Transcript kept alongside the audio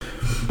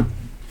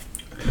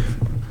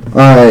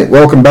All right,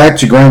 welcome back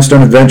to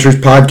Grindstone Adventures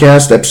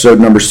Podcast, episode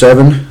number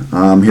 7.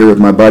 I'm here with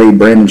my buddy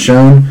Brandon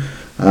Schon.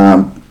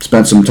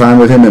 Spent some time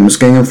with him at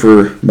Muskingum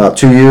for about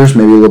 2 years,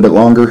 maybe a little bit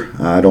longer.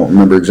 I don't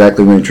remember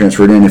exactly when he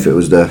transferred in, if it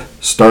was the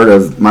start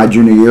of my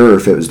junior year or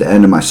if it was the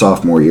end of my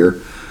sophomore year.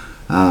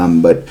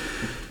 But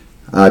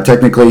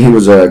technically he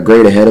was a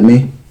grade ahead of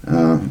me.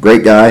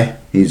 Great guy.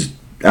 He's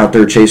out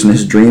there chasing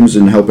his dreams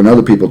and helping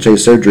other people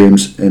chase their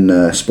dreams in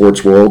the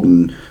sports world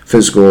and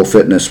physical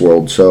fitness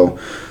world. So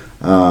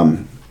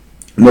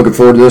I'm looking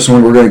forward to this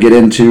one. We're going to get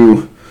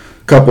into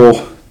a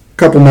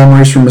couple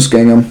memories from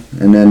Muskingum,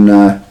 and then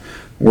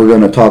we're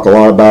going to talk a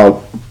lot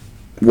about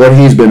what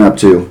he's been up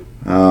to.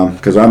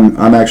 Because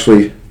I'm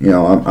actually,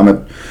 I'm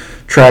a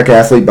track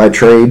athlete by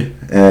trade,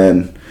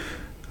 and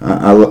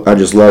I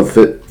just love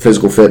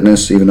physical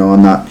fitness, even though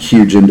I'm not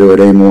huge into it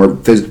anymore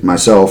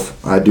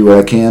myself. I do what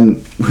I can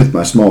with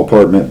my small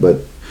apartment, but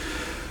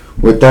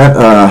with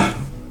that,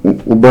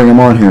 we'll bring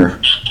him on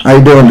here. How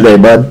you doing today,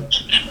 bud?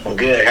 I'm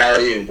good. How are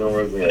you? Doing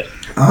real good.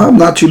 I'm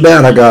not too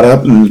bad. I got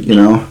up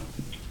and,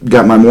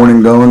 got my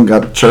morning going,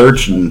 got to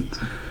church, and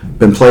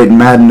been playing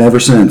Madden ever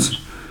since.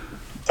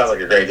 Sounds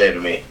like a great day to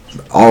me.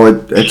 Oh,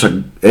 it's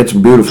a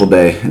beautiful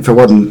day. If it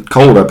wasn't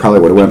cold, I probably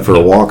would have went for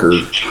a walk or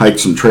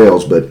hiked some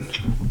trails, but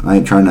I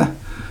ain't trying to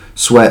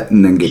sweat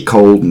and then get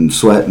cold and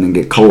sweat and then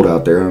get cold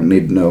out there. I don't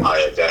need to know. Oh,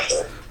 yeah,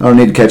 definitely. I don't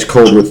need to catch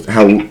cold with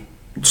how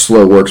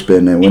slow work's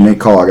been, and when they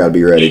call, I got to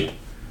be ready.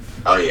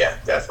 Oh, yeah,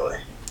 definitely.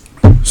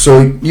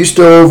 So you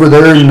still over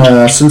there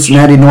in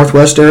Cincinnati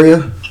Northwest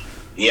area?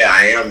 Yeah,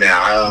 I am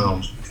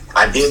now.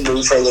 I did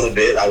move for a little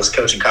bit. I was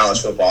coaching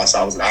college football, so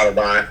I was in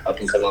Otterbein up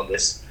in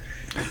Columbus.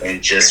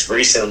 And just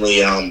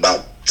recently,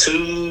 about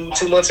two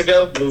months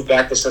ago, moved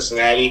back to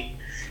Cincinnati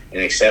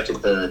and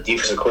accepted the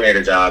defensive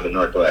coordinator job in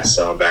Northwest,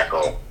 so I'm back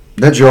home.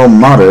 That's your alma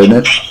mater,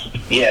 isn't it?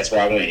 Yeah, that's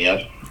where I went,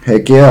 yep.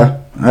 Heck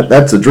yeah.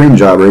 That's a dream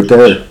job right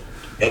there.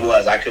 It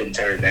was. I couldn't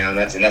turn it down.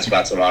 That's what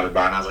I told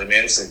Otterbein. I was like,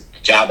 man, this is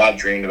a job I've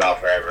dreamed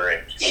about forever.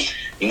 And,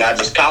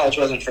 just college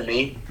wasn't for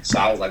me. So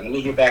I was like, let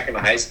me get back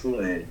into high school.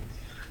 And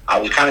I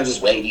was kind of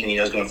just waiting.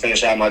 I was going to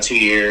finish out my 2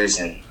 years.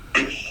 And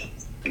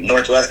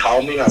Northwest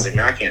called me. And I was like,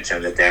 man, I can't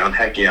turn it down.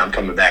 Heck yeah, I'm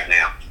coming back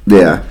now.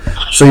 Yeah.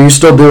 So you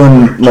still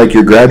doing,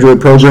 your graduate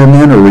program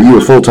then, or were you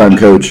a full-time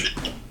coach?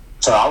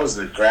 So I was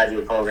the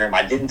graduate program.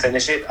 I didn't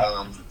finish it.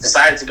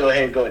 Decided to go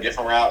ahead and go a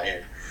different route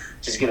and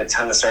just get a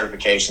ton of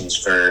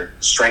certifications for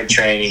strength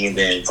training and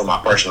then for my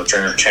personal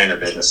trainer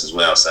business as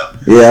well. So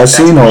yeah, I've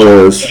seen all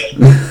those.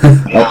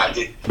 Yeah, I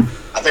did.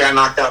 I think I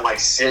knocked out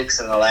 6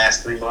 in the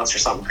last 3 months or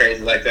something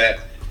crazy like that.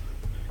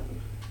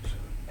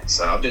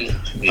 So I've been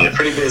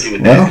pretty busy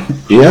with that. Well,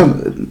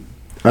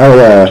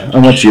 yeah. I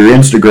went to your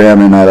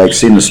Instagram and I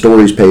seen the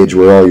stories page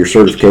where all your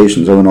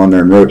certifications. I went on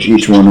there and wrote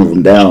each one of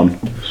them down.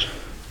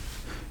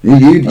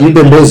 You've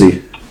been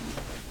busy.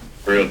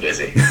 Real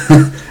busy.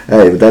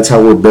 Hey, but that's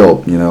how we're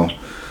built,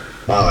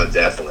 Oh,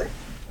 definitely.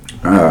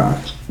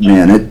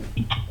 Man,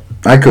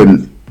 I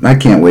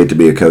can't wait to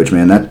be a coach,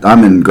 man.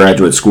 I'm in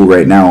graduate school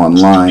right now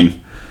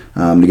online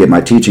to get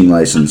my teaching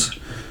license.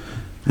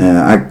 And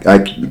I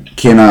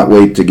cannot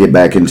wait to get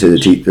back into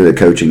the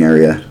coaching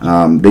area.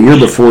 The year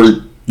before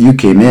you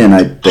came in,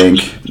 I think,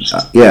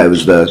 it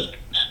was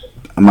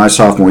my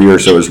sophomore year,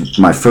 so it was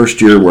my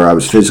first year where I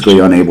was physically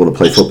unable to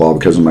play football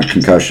because of my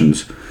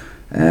concussions.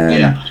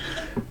 And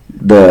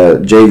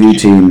the JV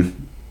team,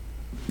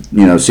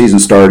 season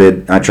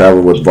started. I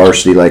traveled with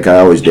varsity like I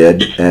always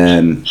did,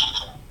 and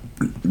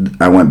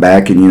I went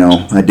back and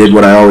I did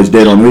what I always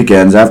did on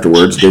weekends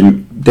afterwards.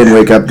 Didn't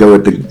wake up, go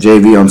with the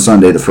JV on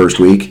Sunday the first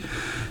week,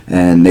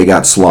 and they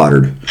got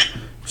slaughtered.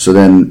 So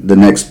then the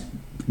next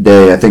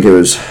day, I think it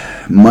was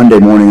Monday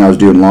morning, I was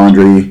doing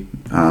laundry.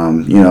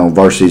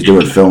 Varsity's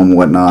doing film and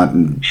whatnot,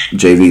 and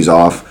JV's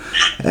off.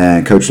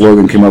 And Coach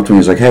Logan came up to me.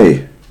 He's like,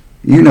 "Hey,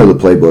 you know the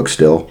playbook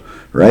still,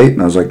 right?"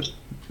 And I was like,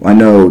 "I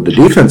know the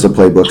defensive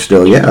playbook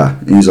still, yeah."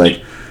 And he's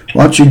like,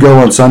 "Why don't you go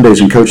on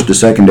Sundays and coach the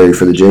secondary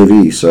for the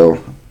JV?" So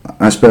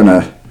I spent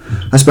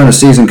a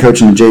season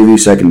coaching the JV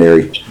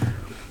secondary.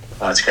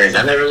 Oh, that's crazy.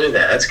 I never knew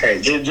that. That's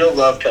crazy. You'll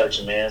love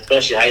coaching, man,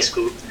 especially high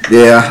school.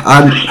 Yeah,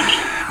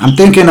 I'm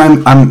thinking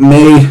I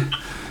may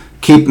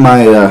keep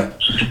my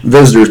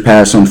visitor's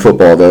pass on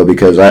football though,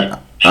 because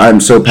I'm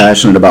so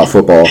passionate about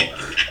football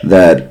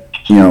that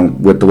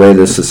with the way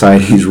this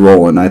society's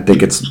rolling, I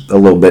think it's a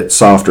little bit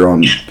softer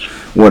on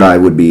what I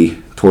would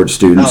be towards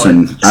students.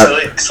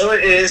 So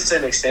it is to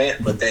an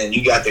extent, but then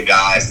you got the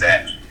guys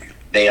that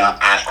they are.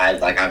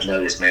 I've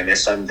noticed, man.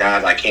 There's some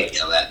guys I can't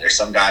yell at. There's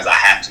some guys I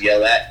have to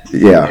yell at.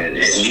 Yeah. And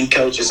you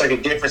coach, it's like a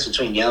difference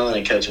between yelling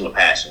and coaching with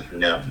passion.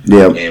 Yeah.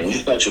 And when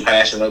you coach with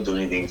passion, they'll do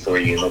anything for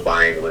you, and they'll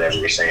buy into whatever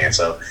you're saying.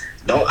 So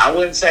I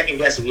wouldn't second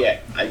guess it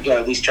yet. I got to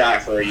at least try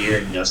it for a year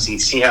and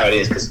see how it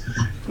is. Because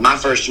my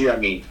first year,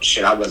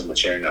 I wasn't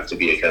mature enough to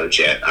be a coach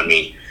yet.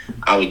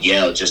 I would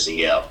yell just to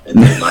yell.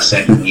 And then my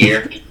second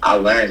year, I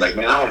learned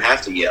man, I don't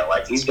have to yell.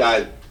 These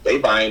guys, they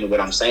buy into what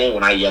I'm saying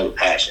when I yell with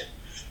passion.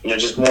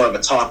 Just more of a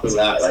talk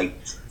without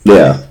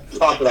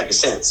talk with a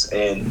sense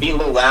and be a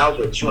little loud,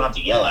 but you don't have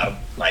to yell at them.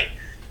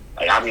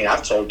 I mean,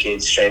 I've told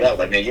kids straight up,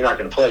 like, man, you're not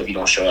going to play if you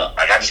don't show up.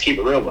 Like, I just keep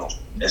it real with them.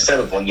 Instead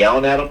of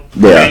yelling at them,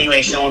 man, you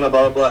ain't showing up,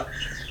 blah, blah, blah.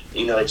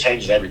 You know, it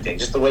changes everything.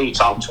 Just the way you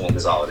talk to them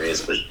is all it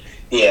is. But,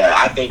 yeah,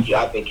 I think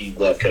you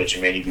love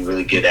coaching, man. You'd be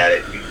really good at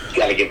it. You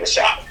got to give it a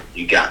shot.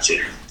 You got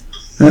to.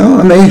 No,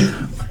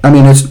 I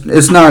mean,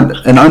 it's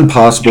not an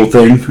impossible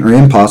thing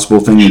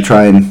to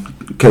try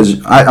and, because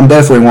I'm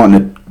definitely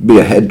wanting to be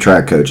a head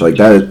track coach. Like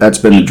that's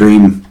been a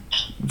dream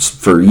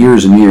for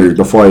years and years.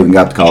 Before I even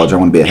got to college, I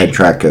want to be a head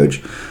track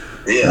coach.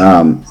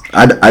 Yeah.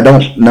 I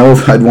don't know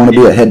if I'd want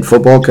to be a head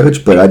football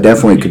coach, but I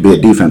definitely could be a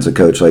defensive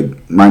coach.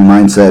 Like my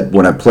mindset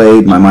when I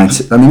played, I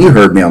mean, you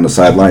heard me on the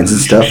sidelines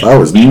and stuff. I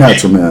was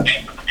nuts on the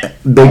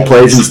big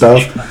plays and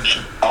stuff.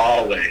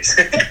 Always.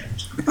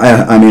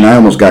 I mean, I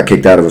almost got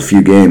kicked out of a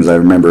few games. I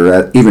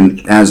remember,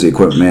 even as the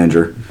equipment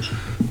manager.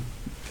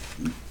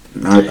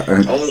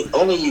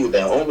 Only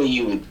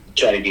you would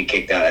try to get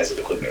kicked out as an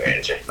equipment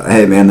manager.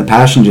 Hey, man, the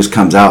passion just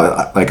comes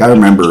out. Like I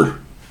remember,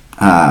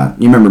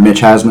 you remember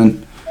Mitch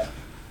Hasman?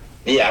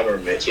 Yeah, I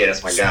remember Mitch. Yeah,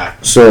 that's my guy.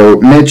 So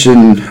Mitch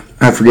and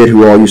I forget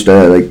who all used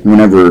to, like,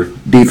 whenever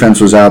defense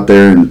was out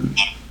there and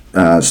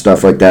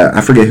stuff like that.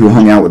 I forget who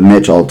hung out with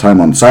Mitch all the time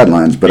on the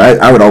sidelines, but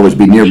I would always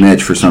be near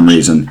Mitch for some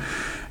reason.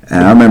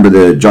 And I remember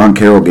the John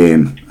Carroll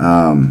game.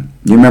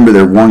 You remember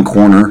their one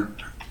corner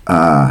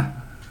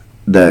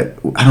that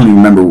I don't even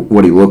remember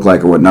what he looked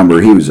like or what number.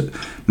 He was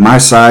my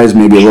size,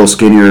 maybe a little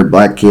skinnier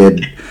black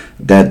kid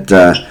that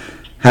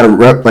had a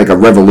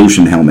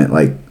Revolution helmet.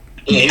 Like,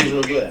 yeah, he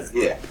was real good.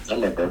 Yeah, I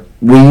remember.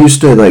 We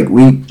used to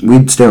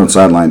we'd stay on the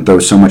sideline and throw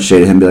so much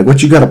shade at him, be like,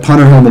 "What you got a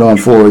punter helmet on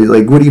for?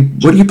 Like, what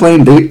are you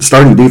playing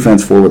starting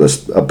defense for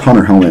with a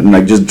punter helmet?" And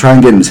like just try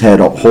and get in his head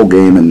the whole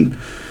game. And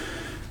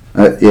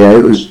yeah,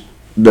 it was.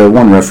 The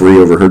one referee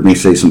overheard me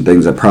say some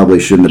things that probably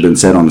shouldn't have been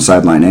said on the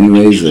sideline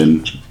anyways,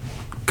 and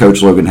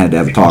Coach Logan had to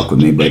have a talk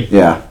with me. But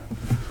yeah,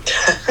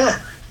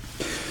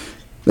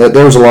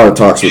 there was a lot of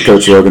talks with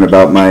Coach Logan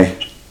about my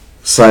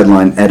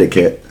sideline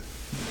etiquette.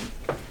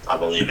 I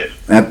believe it.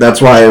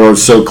 That's why it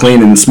was so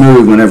clean and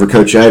smooth whenever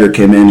Coach Eider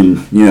came in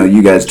and,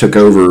 you guys took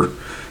over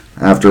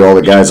after all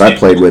the guys I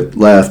played with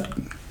left.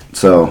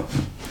 So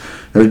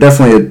there's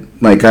definitely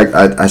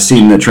I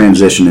seen the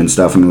transition and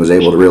stuff and was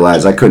able to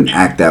realize I couldn't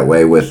act that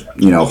way with,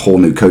 a whole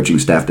new coaching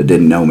staff that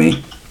didn't know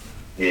me.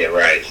 Yeah,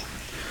 right.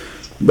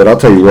 But I'll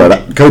tell you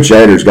what, Coach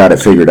Eider's got it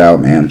figured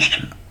out, man.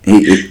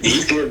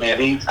 He's good,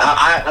 man.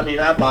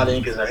 I bought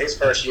in because his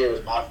first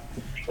year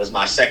was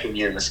my second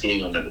year in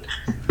Muskingum, and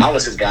I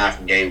was his guy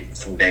from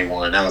day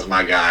one. That was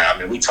my guy. I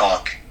mean, we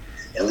talk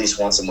at least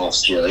once a month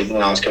still. Even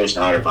when I was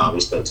coaching Otterbaum, we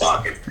still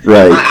talking.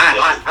 Right.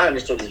 I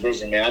understood his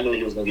vision, man. I knew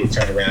he was going to get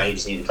turned around. He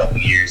just needed a couple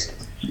of years.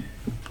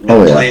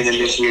 Playing them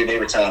this year, they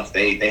were tough.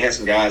 They had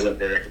some guys up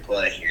there that could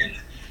play, and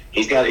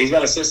he's got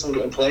a system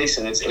in place,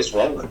 and it's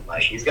rolling.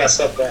 Like, he's got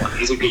stuff going.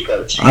 He's a good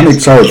coach. I'm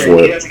excited for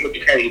it. He doesn't get the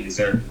credit he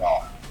deserves at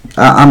all.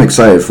 I'm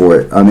excited for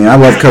it. I mean, I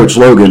love Coach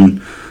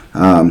Logan.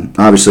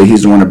 Obviously,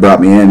 he's the one that brought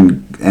me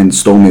in and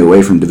stole me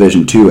away from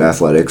Division II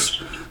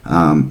athletics.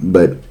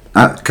 But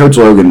Coach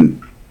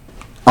Logan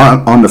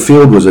on the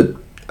field was a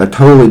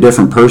totally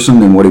different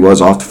person than what he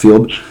was off the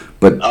field.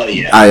 But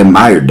I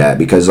admired that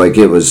because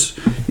it was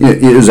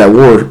that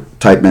war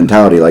type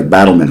mentality, like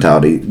battle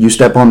mentality. You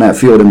step on that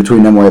field in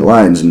between them white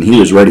lines, and he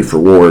was ready for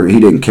war. He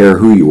didn't care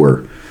who you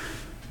were.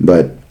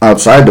 But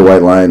outside the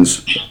white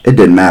lines, it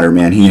didn't matter,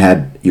 man. He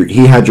had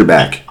your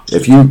back.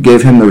 If you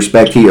gave him the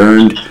respect he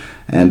earned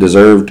and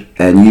deserved,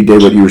 and you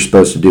did what you were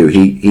supposed to do,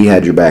 he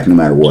had your back no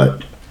matter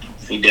what.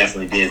 He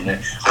definitely did,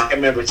 man. I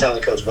remember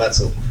telling Coach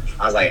Wetzel,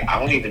 I was like, I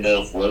don't even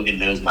know if Logan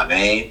knows my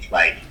name.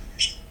 Like,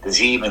 does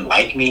he even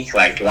like me?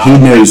 Like, he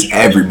knows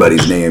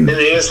everybody's name.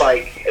 It was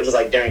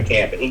like during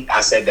camp, and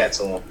I said that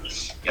to him.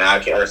 And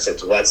I said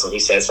to Wetzel, he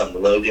said something to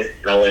Logan,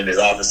 and I went in his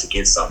office to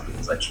get something.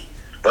 He's like,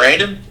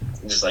 Brandon?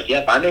 I'm just like,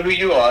 yep, I know who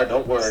you are.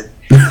 Don't worry.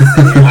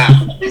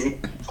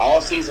 All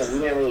season, we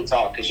didn't really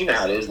talk because you know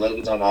how it is.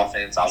 Logan's on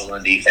offense, I was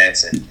on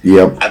defense, and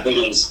I think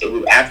it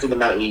was after the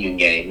Mount Union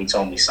game. He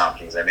told me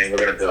something. He's like, man, we're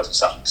gonna build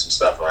some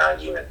stuff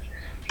around you. And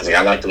I was like,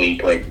 I like the way you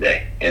played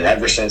today. And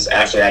ever since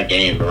after that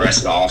game, the rest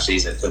of the off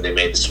season until they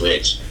made the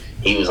switch,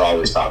 he was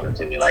always talking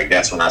to me. Like,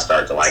 that's when I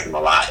started to like him a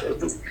lot.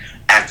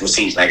 After the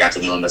season, I got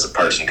to know him as a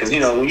person because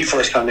when you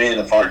first come in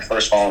the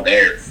first fall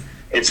there,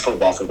 it's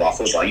football.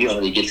 You don't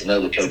really get to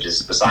know the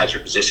coaches besides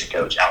your position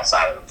coach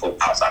outside of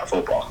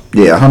football.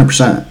 Yeah,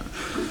 100%.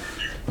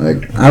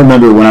 Like, I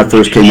remember when I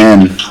first came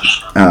in,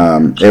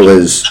 it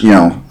was,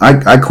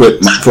 I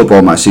quit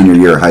football my senior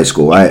year of high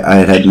school. I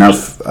had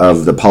enough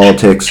of the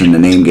politics and the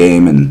name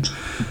game, and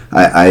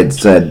I had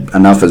said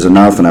enough is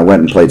enough, and I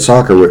went and played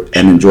soccer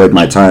and enjoyed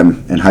my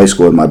time in high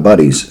school with my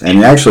buddies. And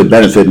it actually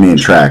benefited me in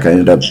track. I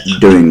ended up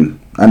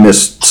I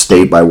missed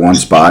state by one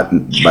spot,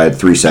 by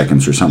 3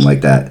 seconds or something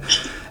like that.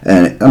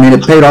 And, I mean,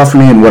 it paid off for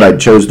me in what I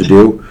chose to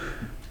do.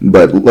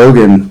 But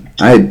Logan,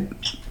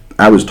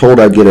 I was told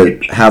I'd get a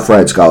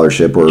half-ride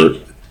scholarship or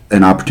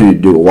an opportunity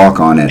to do a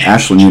walk-on at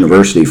Ashland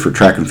University for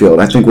track and field.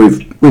 I think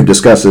we've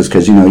discussed this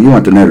because, you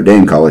went to Notre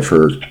Dame College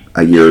for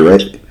a year,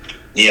 right?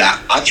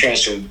 Yeah, I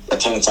transferred a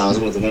ton of times.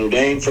 I went to Notre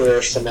Dame for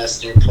a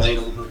semester, played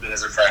a little bit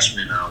as a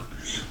freshman.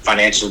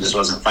 Financially just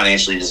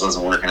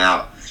wasn't working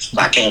out. So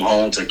I came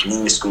home to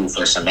community school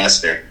for a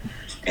semester,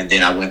 and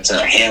then I went to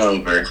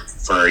Hanover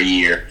for a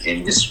year,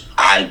 and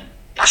I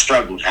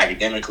struggled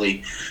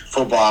academically.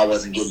 Football, I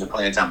wasn't getting the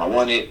playing time I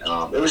wanted.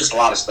 It was just a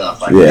lot of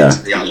stuff. Like, Yeah.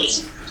 I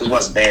just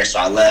wasn't there, so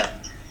I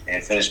left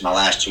and finished my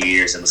last 2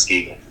 years in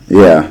Muskingum.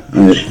 Yeah.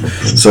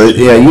 So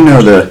yeah, you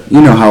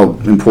know how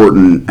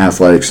important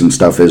athletics and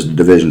stuff is to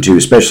Division II,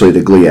 especially the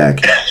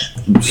GLIAC.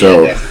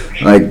 So Yeah,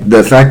 like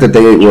the fact that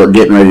they were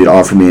getting ready to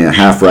offer me a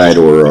half ride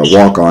or a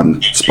walk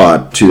on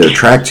spot to their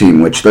track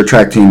team, which their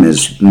track team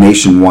is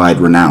nationwide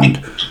renowned,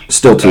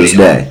 still to this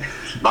day.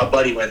 my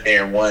buddy went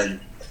there and won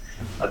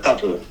a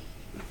couple.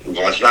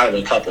 Well, it's not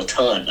even a couple, a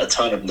ton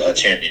of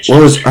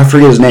championships. I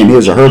forget his name. He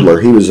was a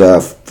hurdler. He was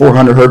a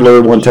 400 hurdler,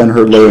 110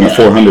 hurdler, and a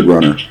 400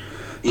 runner.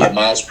 Yeah,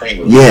 Miles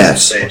Pringle.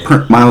 Yes,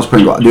 Miles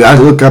Pringle. Dude, I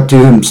look up to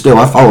him still.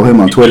 I follow him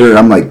on Twitter.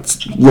 I'm like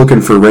looking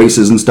for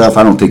races and stuff.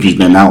 I don't think he's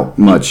been out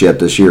much yet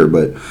this year,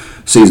 but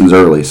season's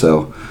early,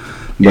 so.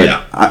 But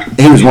Yeah.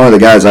 he was one of the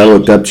guys I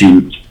looked up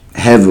to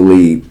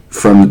heavily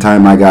from the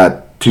time I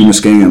got to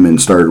Muskingum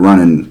and started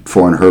running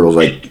 400 hurdles.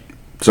 Like,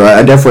 so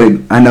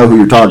I know who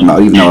you're talking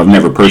about, even though I've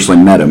never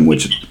personally met him,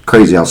 which is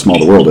crazy how small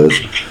the world is.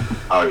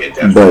 Oh, yeah,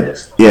 definitely.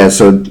 But yeah,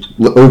 so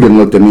Logan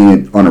looked at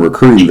me on a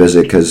recruiting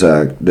visit because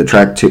the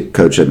track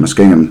coach at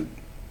Muskingum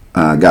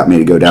got me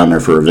to go down there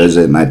for a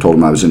visit, and I told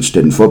him I was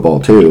interested in football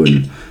too,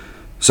 and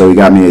so he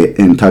got me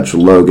in touch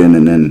with Logan,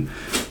 and then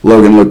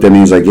Logan looked at me.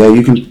 He's like, "Yeah,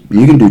 you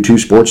can do two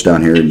sports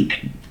down here and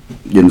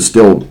you can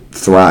still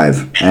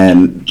thrive,"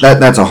 and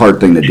that's a hard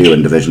thing to do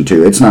in Division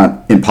II. It's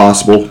not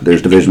impossible.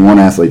 There's Division I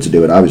athletes that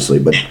do it, obviously,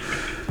 but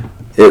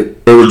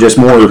it was just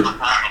more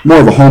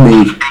of a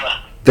homey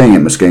thing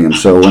at Muskingum.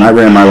 So when I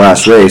ran my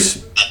last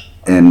race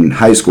in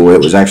high school, it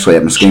was actually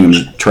at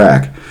Muskingum's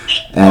track.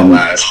 And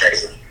wow, that's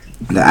crazy.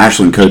 the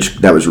Ashland coach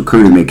that was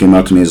recruiting me came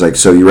up to me. He's like,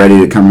 "So you ready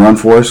to come run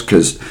for us?"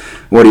 Because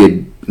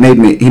he made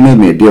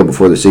me a deal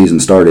before the season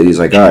started. He's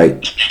like, "All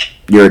right,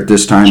 you're at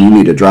this time. You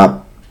need to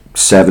drop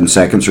 7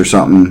 seconds or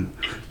something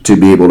to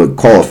be able to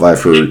qualify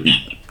for,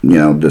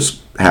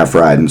 this half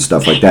ride and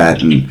stuff like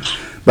that." And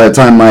by the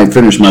time I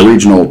finished my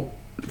regional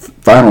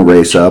final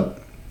race up,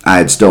 I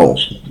had still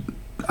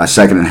a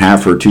second and a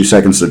half or 2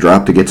 seconds to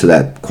drop to get to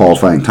that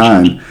qualifying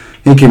time.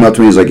 He came up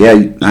to me. He's like,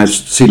 "Yeah, I've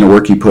seen the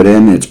work you put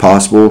in. It's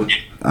possible.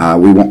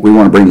 We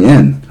want to bring you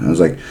in." I was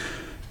like,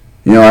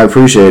 "I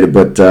appreciate it,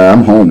 but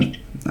I'm home.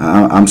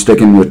 I'm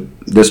sticking with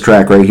this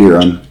track right here.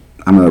 I'm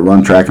going to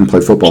run track and play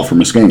football for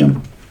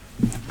Muskingum."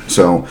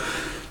 So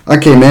I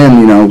came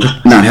in,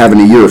 not having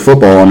a year of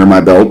football under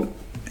my belt,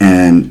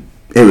 and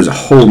it was a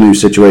whole new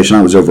situation.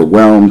 I was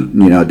overwhelmed,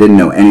 didn't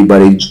know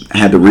anybody,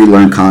 had to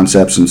relearn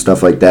concepts and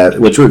stuff like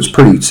that, which was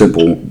pretty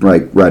simple,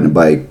 like riding a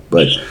bike.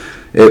 But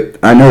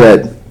I know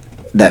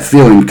that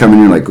feeling coming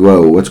in, like,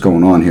 whoa, what's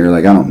going on here?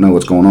 Like, I don't know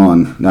what's going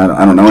on.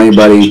 I don't know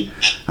anybody.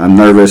 I'm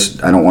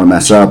nervous. I don't want to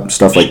mess up,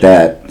 stuff like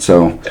that.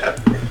 So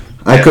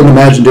I couldn't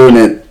imagine doing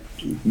it.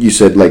 You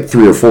said like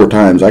 3 or 4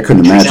 times. I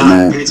couldn't imagine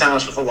that. 3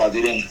 times for football,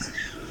 dude.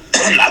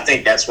 I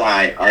think that's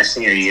why our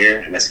senior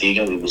year in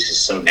Muskingum, it was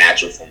just so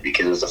natural for me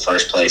because it was the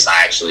first place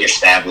I actually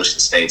established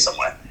and stayed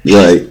somewhere.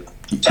 Right.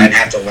 So I didn't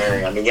have to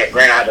learn. I mean, yeah,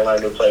 granted, I had to learn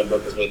a new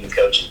playbook with new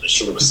coaches, but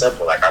shit, it was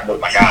simple. Like, I'm with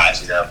my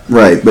guys,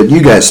 Right, but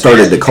you guys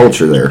started the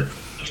culture there.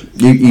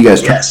 You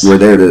guys were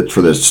there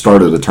for the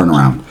start of the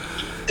turnaround.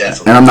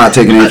 Definitely. And I'm not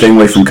taking anything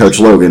away from Coach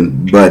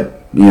Logan,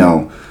 but,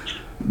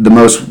 the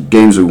most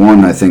games we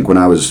won, I think, when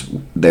I was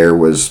there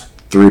was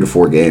 3 to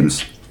 4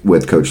 games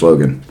with Coach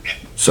Logan.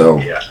 So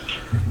yeah,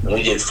 and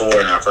we did 4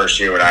 in our first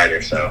year with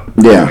Eider. So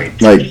yeah,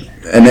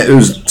 and it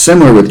was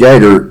similar with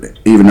Eider,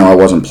 even though I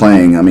wasn't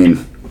playing. I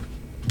mean,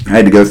 I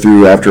had to go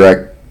through after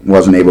I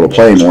wasn't able to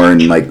play anymore,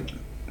 and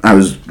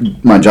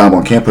my job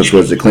on campus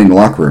was to clean the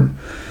locker room,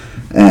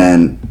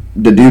 and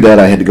to do that,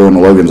 I had to go into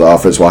Logan's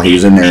office while he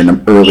was in there in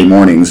the early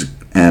mornings,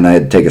 and I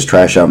had to take his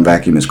trash out and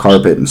vacuum his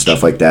carpet and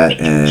stuff like that,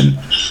 and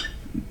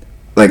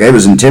it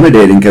was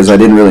intimidating because I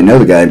didn't really know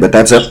the guy, but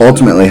that's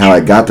ultimately how I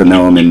got to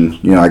know him,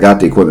 and I got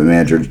the equipment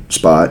manager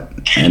spot,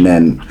 and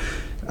then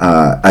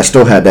I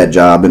still had that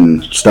job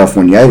and stuff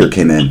when Yater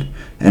came in,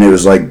 and it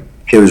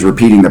was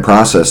repeating the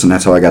process, and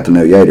that's how I got to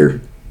know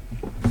Yater.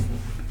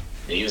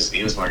 He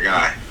was my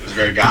guy. He was a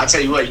great guy. I'll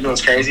tell you what,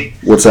 what's crazy?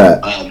 What's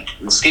that?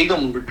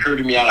 Muskingum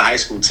recruited me out of high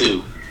school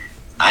too.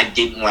 I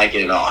didn't like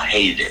it at all. I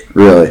hated it.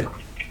 Really?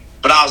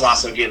 But I was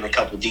also getting a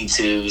couple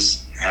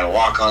D2s. Had a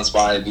walk-on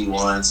spot at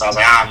D1, so I was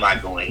like, I'm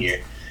not going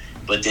here.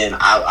 But then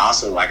I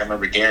also, I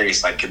remember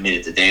Darius,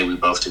 committed the day we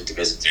both took to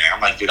visit there. I'm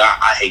like, dude,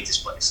 I hate this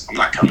place. I'm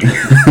not coming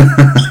here.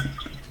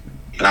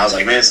 And I was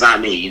like, man, it's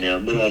not me,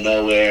 middle of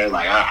nowhere.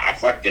 Like, I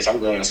fuck this.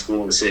 I'm going to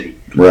school in the city.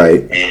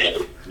 Right.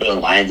 And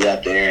boom, I ended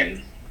up there,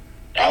 and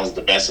that was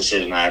the best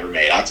decision I ever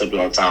made. I tell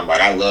people all the time,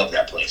 I love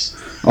that place.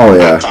 Oh,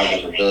 yeah. I talk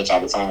about the village all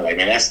the time.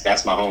 Man,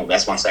 that's my home.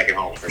 That's my second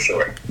home for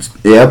sure.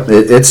 Yep,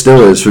 it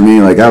still is for me.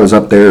 I was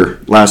up there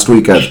last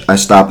week. I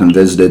stopped and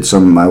visited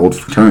some of my old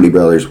fraternity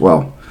brothers.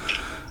 Well,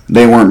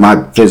 they weren't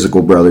my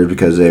physical brothers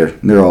because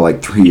they're all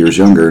like 3 years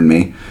younger than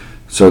me.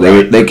 So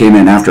they came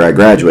in after I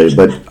graduated,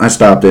 but I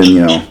stopped in,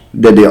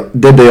 did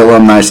the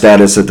alumni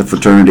status at the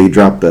fraternity,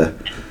 dropped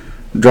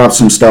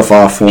some stuff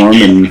off for them,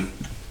 and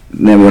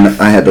then when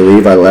I had to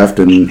leave, I left,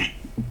 and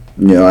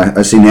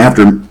I seen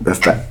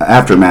the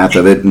aftermath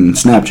of it in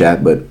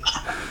Snapchat. But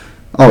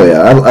oh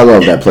yeah, I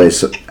love that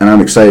place, and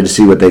I'm excited to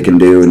see what they can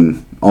do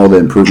and all the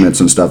improvements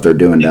and stuff they're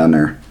doing down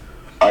there.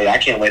 Oh yeah, I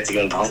can't wait to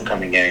go to the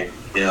homecoming game.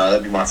 That'll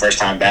be my first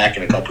time back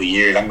in a couple of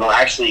years. I'm going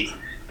actually.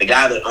 The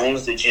guy that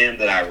owns the gym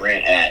that I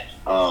rent at,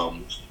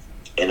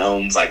 and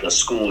owns like a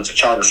school. It's a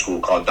charter school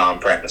called Don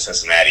Prep in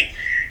Cincinnati.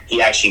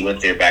 He actually went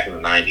there back in the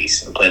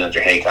 '90s and played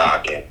under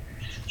Haycock, and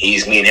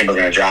me and him are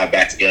going to drive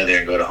back together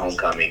and go to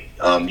homecoming.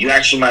 You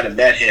actually might have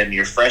met him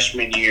your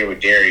freshman year with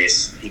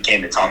Darius. He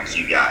came to talk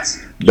to you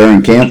guys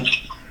during camp.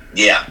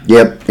 Yeah.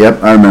 Yep.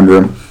 I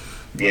remember him.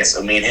 Yeah,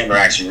 so me and him are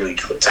actually really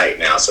tight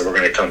now. So we're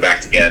going to come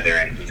back together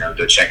and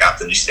go check out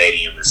the new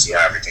stadium and see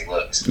how everything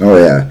looks. Oh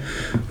yeah.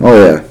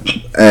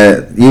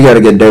 You got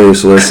to get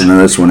Darius to listen to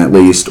this one at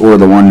least, or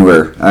the one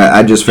where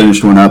I just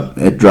finished one up.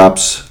 It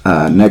drops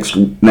next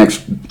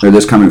or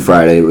this coming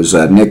Friday. It was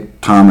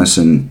Nick Thomas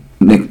and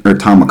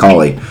Tom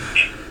McCauley.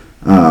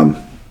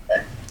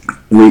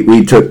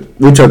 We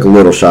took a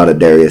little shot at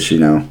Darius.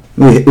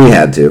 We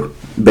had to.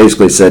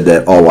 Basically said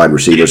that all wide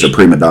receivers are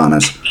prima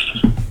donnas.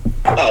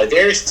 Oh,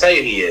 Darius will tell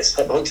you he is.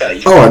 He'll tell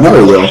you. Oh, I know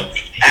he will.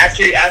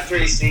 After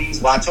he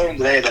sees, I told him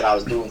today that I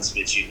was doing this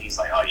with you. He's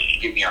like, oh, you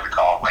get me on the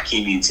call. Like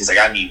he's like,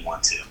 I need one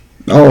too.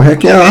 Oh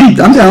heck yeah,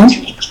 I'm down.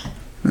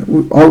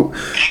 Oh,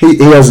 he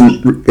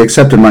hasn't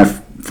accepted my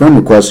friend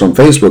request on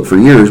Facebook for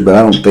years, but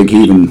I don't think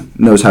he even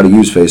knows how to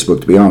use Facebook,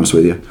 to be honest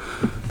with you.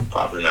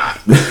 Probably not.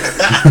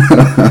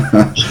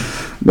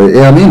 But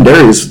yeah, me and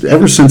Darius,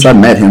 ever since I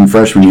met him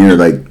freshman year,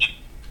 I'm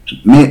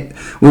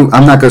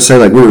not gonna say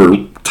like we were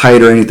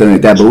tight or anything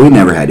like that, but we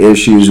never had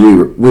issues.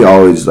 We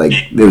always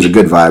there was a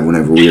good vibe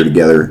whenever we were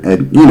together.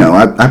 And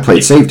I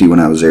played safety when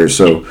I was there,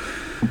 so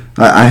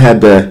I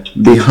had to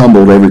be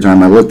humbled every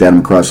time I looked at him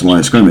across the line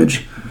of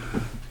scrimmage.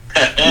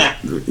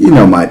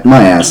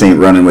 My ass ain't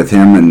running with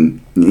him, and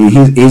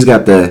he's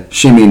got the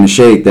shimmy and the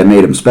shake that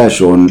made him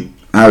special, and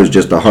I was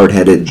just a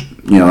hard-headed,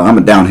 I'm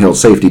a downhill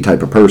safety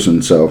type of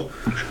person, so.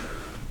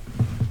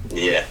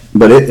 Yeah.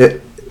 But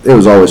it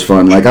was always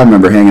fun. I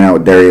remember hanging out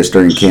with Darius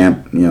during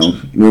camp. We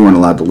weren't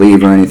allowed to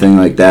leave or anything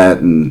like that,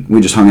 and we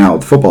just hung out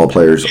with football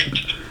players.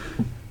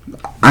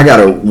 I got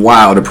a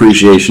wild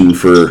appreciation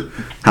for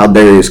how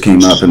Darius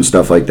came up and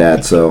stuff like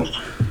that. So,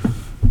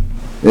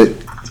 it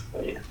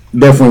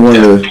definitely one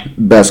of the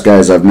best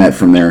guys I've met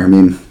from there. I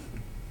mean,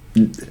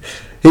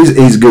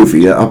 he's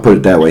goofy. I'll put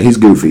it that way. He's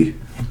goofy.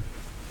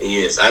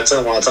 He is. I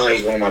tell him all the time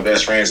he's one of my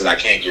best friends that I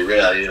can't get rid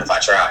of even if I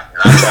try.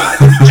 And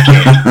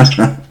I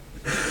tried.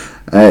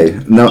 Hey,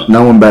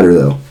 no one better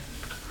though.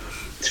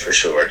 For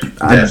sure,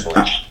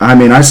 definitely. I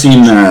mean, I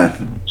seen.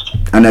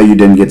 I know you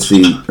didn't get to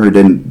see or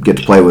didn't get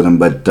to play with him,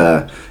 but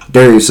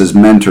Darius's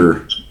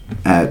mentor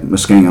at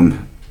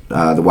Muskingum,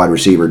 the wide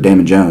receiver,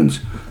 Damon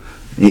Jones.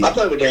 I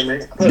played with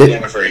Damon. I played with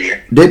Damon for a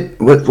year.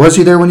 Was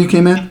he there when you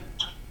came in?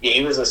 Yeah,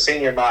 he was a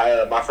senior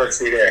my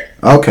first year there.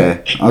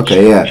 Okay,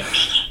 yeah,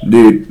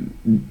 dude.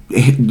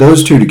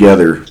 Those two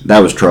together, that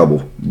was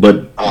trouble.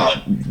 But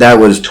that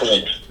was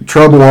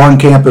trouble on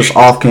campus,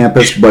 off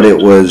campus, but it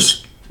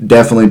was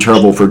definitely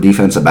trouble for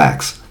defensive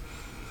backs.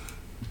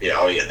 Yeah,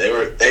 oh yeah, they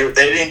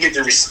didn't get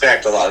the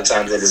respect a lot of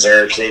times they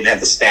deserved. They didn't have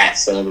the stats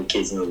some of the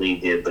kids in the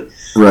league did, but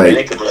right,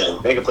 they could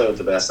play with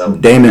the best of them.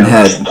 Damon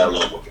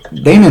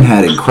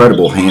had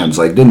incredible hands.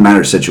 Didn't matter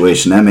the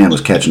situation, that man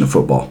was catching the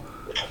football.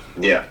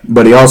 Yeah,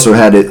 but he also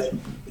had it,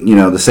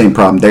 the same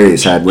problem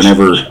Darius had.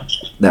 Whenever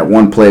that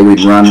one play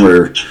we'd run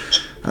where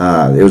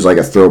it was like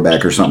a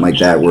throwback or something like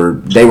that, where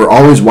they were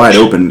always wide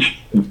open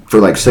for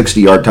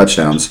 60-yard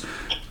touchdowns.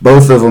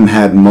 Both of them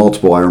had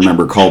multiple, I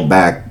remember, called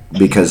back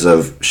because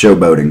of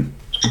showboating.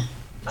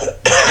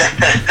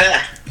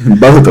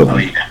 Both of them. Oh,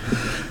 yeah.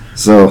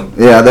 So,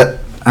 yeah,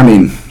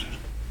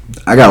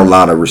 I got a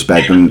lot of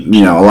respect and,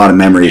 a lot of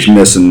memories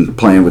missing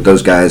playing with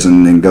those guys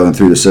and then going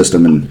through the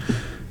system and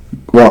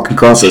walking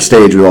across the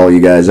stage with all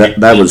you guys.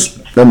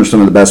 Them were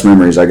some of the best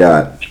memories I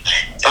got.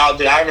 Oh,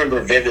 dude, I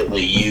remember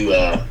vividly you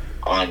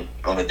on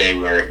the day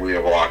we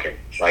were walking,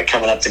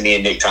 coming up to me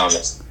and Nick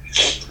Thomas.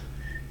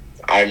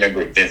 I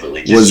remember it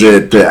vividly. Was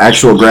it the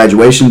actual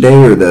graduation day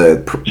or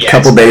the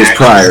couple days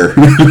prior?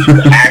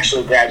 The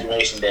actual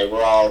graduation day.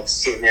 We're all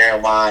sitting there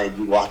in line, and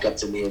you walk up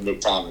to me and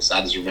Nick Thomas.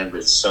 I just remember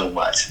it so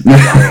much.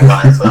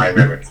 That's what I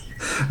remember.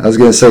 I was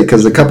going to say,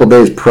 because a couple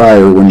days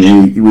prior when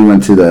we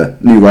went to the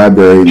new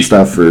library and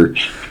stuff for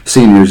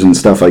seniors and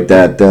stuff like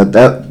that,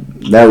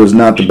 that was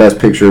not the best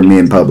picture of me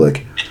in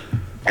public.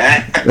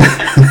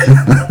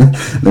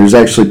 There's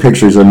actually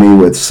pictures of me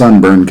with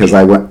sunburn because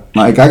I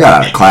got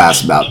out of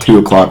class about 2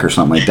 o'clock or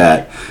something like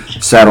that,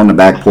 sat on the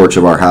back porch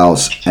of our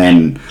house,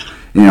 and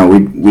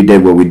we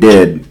did what we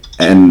did,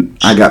 and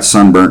I got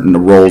sunburnt, and the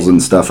rolls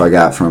and stuff I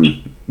got from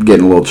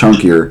getting a little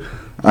chunkier,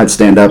 I'd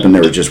stand up and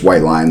there were just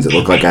white lines. It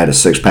looked like I had a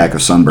 6-pack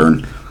of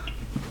sunburn.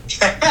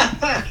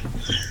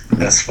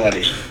 That's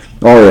funny.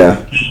 Oh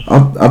yeah,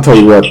 I'll tell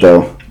you what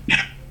though,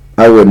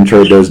 I wouldn't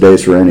trade those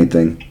days for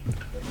anything.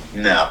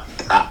 No,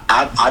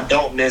 I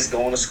don't miss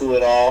going to school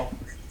at all,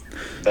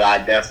 but I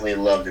definitely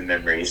love the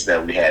memories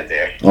that we had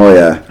there. Oh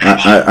yeah,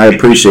 I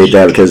appreciate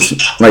that because,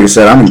 like I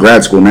said, I'm in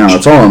grad school now.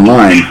 It's all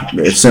online.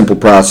 It's a simple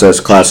process.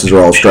 Classes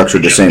are all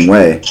structured the same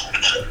way.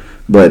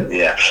 But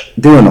Yeah.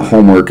 doing the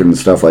homework and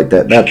stuff like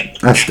that,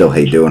 I still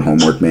hate doing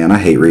homework, man. I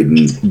hate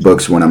reading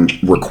books when I'm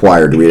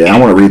required to read it. I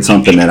want to read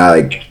something that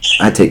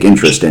I take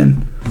interest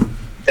in.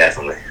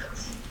 Definitely.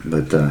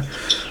 But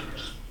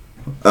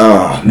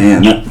oh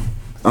man,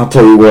 I'll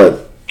tell you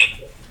what.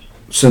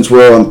 Since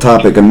we're on the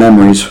topic of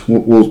memories,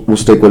 we'll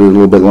stick with it a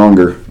little bit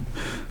longer.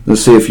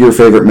 Let's see if your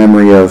favorite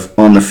memory of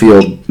on the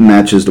field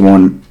matches the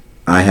one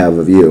I have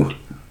of you.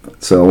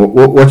 So,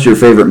 what's your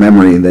favorite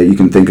memory that you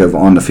can think of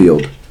on the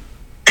field?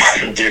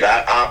 Dude,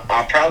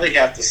 I'll probably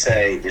have to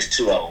say there's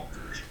two of them.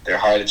 They're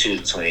hard to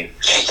choose between.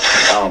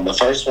 The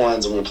first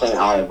one's when we were playing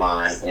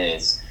Audubon,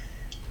 and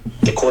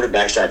the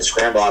quarterback started to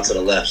scramble out to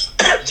the left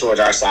towards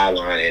our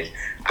sideline, and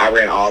I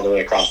ran all the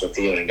way across the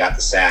field and got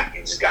the sack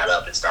and just got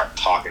up and started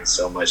talking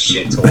so much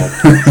shit to him.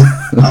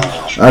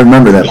 I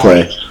remember that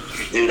play.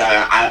 Dude,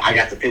 I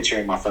got the picture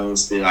in my phone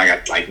still. I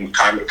got, like,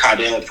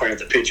 Cardell printed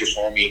the picture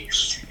for me.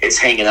 It's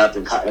hanging up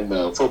in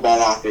the football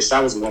office.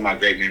 That was one of my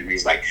great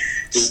memories. Like,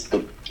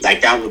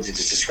 that would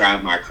just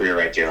describe my career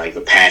right there. Like,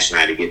 the passion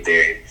I had to get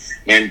there.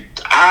 And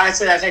I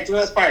think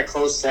that's probably a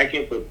close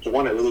second, but the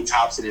one that really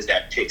tops it is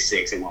that pick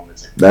six at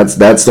Wilmington. That's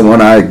the one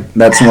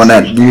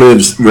that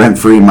lives rent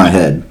free in my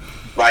head.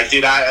 Like,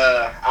 dude,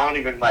 I don't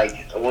even,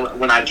 like,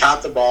 when I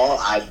caught the ball,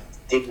 I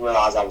didn't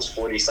realize I was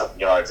 40-something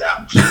yards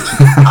out.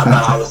 I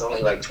thought I was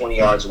only, like, 20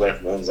 yards away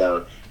from the end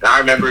zone. And I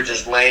remember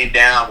just laying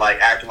down, like,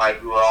 acting like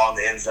we were all in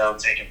the end zone,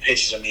 taking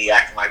pictures of me,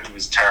 acting like we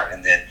was turned.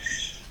 And then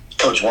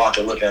Coach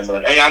Walker looking at me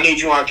like, hey, I need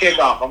you on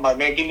kickoff. I'm like,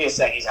 man, give me a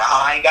second. He's like,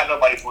 I ain't got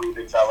nobody for you,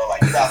 big fella.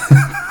 Like, get out there.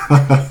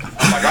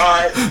 I'm like, all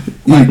right.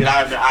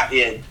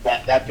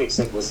 Like, that pick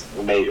six was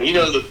amazing. You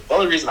know, the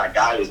only reason I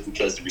got it is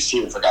because the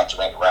receiver forgot to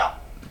run the route.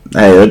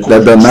 Hey, that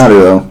doesn't matter,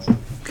 though.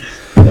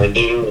 And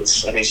dude,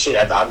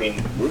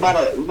 we might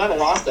have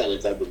lost that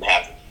if that didn't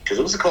happen because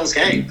it was a close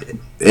game.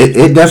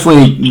 It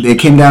definitely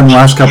came down the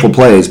last couple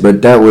plays,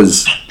 but that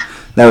was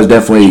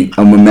definitely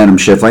a momentum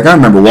shift. Like I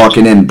remember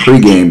walking in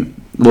pregame,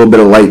 a little bit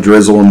of light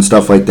drizzle and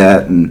stuff like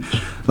that, and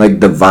like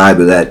the vibe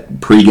of that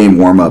pregame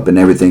warm up and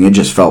everything. It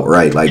just felt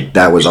right. Like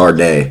that was our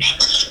day.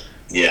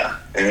 Yeah,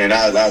 and then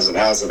that was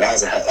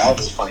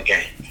a fun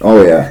game.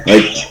 Oh yeah,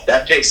 like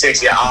that pick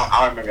six. Yeah,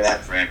 I'll remember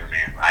that forever,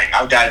 man. Like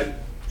I've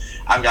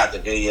got the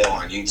video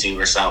on YouTube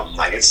or something.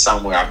 Like it's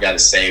somewhere I've got it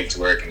saved to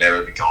where it can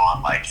never be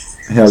gone. Like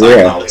hell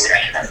yeah.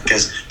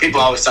 Because people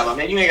always tell me,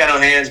 man, you ain't got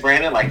no hands,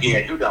 Brandon. Like yeah,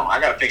 who don't? I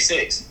got a pick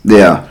six.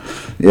 Yeah,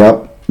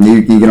 yep.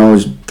 You can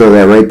always throw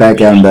that right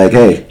back out and be like,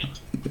 hey,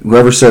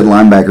 whoever said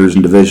linebackers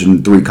in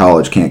Division III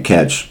college can't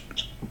catch.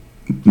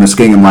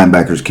 Muskingum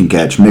linebackers can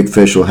catch. Mick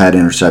Fischel had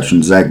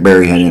interceptions. Zach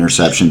Berry had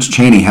interceptions.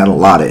 Chaney had a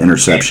lot of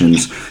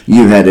interceptions.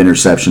 You had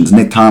interceptions.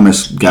 Nick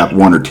Thomas got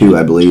one or two,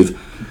 I believe.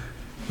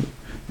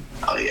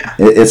 Oh yeah,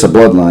 it's a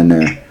bloodline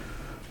there.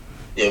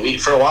 Yeah,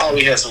 for a while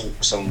we had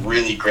some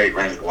really great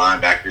ranked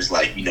linebackers,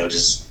 like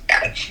just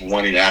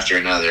one after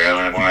another,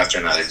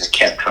 just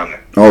kept coming.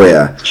 Oh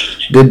yeah,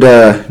 do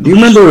you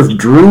remember if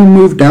Drew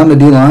moved down to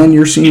D line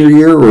your senior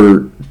year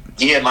or?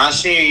 Yeah, my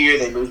senior year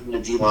they moved him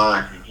to D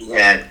line.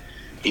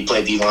 He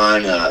played D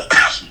line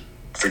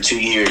for 2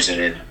 years, and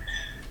then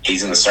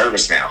he's in the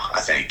service now.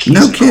 I think.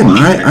 No kidding.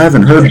 I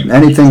haven't heard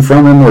anything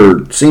from him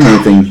or seen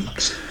anything.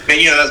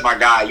 Man, that's my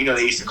guy.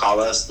 They used to call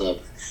us some of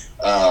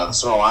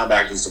the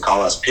linebackers used to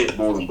call us Pit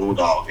Bull and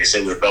Bulldog. They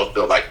said we were both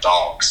built like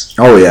dogs.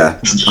 Oh yeah,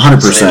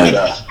 100%.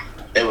 So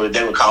they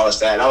would call us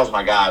that. That was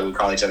my guy. We'd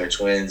call each other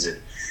twins. And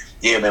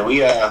yeah, man,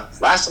 we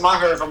last time I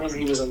heard from him,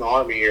 he was in the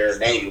Army or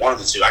Navy, one of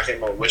the two. I can't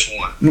remember which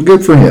one. Well,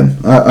 good for him.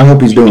 I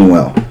hope he's doing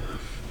well.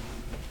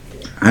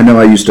 I know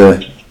I used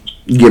to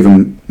give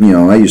him,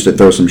 I used to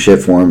throw some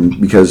shit for him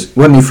because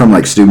wasn't he from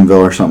like Steubenville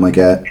or something like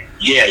that?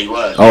 Yeah, he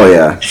was. Oh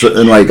yeah, so,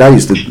 and like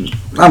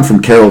I'm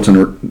from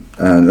Carrollton,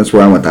 that's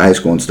where I went to high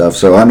school and stuff.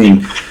 So I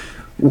mean,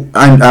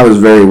 I was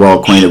very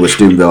well acquainted with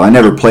Steubenville. I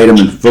never played them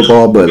in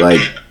football, but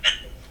like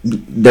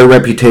their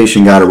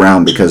reputation got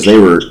around because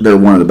they're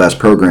one of the best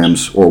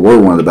programs, or were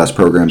one of the best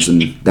programs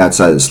in that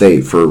side of the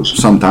state for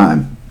some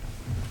time.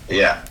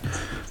 Yeah.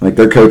 Like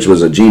their coach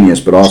was a genius,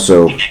 but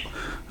also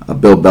a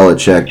Bill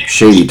Belichick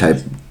shady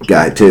type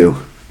guy too.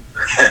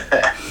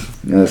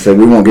 So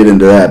we won't get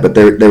into that, but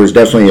there was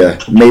definitely a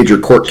major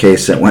court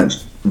case that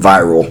went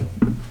viral.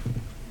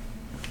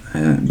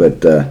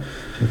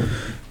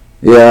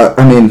 Yeah,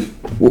 I mean,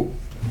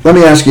 let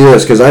me ask you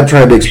this, because I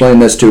tried to explain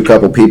this to a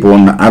couple people,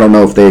 and I don't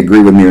know if they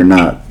agree with me or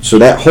not. So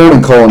that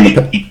holding call in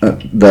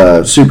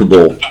the Super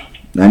Bowl,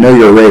 I know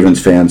you're a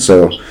Ravens fan,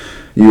 so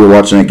you were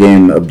watching that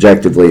game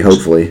objectively,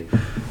 hopefully.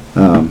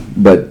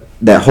 But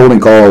that holding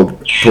call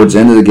towards the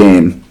end of the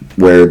game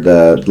where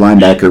the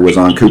linebacker was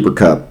on Cooper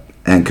Kupp,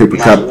 and Cooper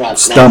Kupp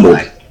stumbled.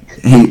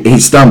 he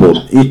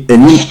stumbled.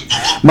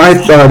 My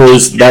thought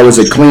is that was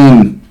a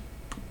clean,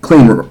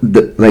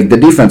 like the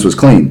defense was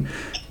clean.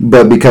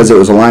 But because it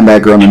was a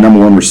linebacker on the number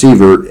one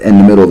receiver in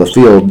the middle of the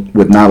field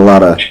with not a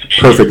lot of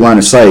perfect line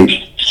of sight,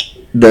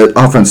 the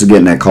offense is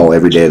getting that call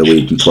every day of the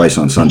week and twice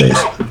on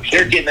Sundays.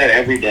 They're getting that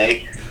every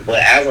day. But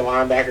as a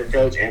linebacker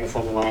coach and a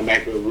former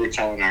linebacker, we're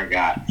telling our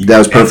guy. That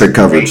was perfect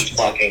coverage.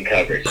 Fucking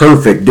coverage.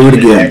 Perfect. Do it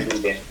again.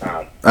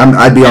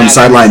 I'd be on the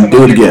sideline.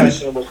 Do it again.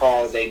 Questionable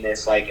calls they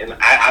miss. And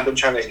I've been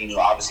trying to,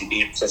 obviously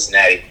being from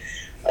Cincinnati,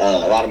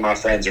 a lot of my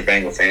friends are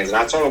Bengal fans. And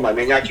I told them,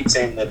 man, y'all keep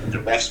saying that the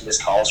refs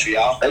missed calls for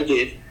y'all. They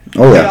did.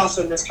 Oh, yeah. They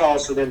also missed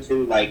calls for them,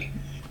 too.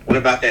 What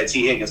about that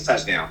T. Higgins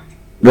touchdown?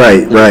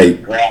 Right.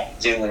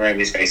 Jalen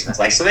Ramsey's face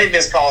mask. So they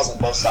missed calls on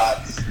both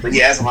sides. But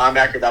yeah, as a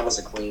linebacker, that was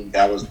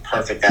that was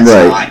perfect. That's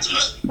how I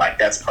teach.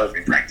 That's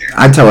perfect right there.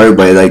 I tell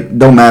everybody,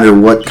 don't matter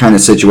what kind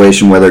of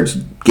situation, whether it's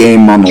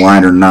game on the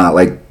line or not,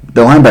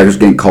 the linebacker's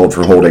getting called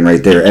for holding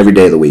right there every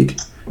day of the week,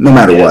 no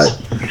matter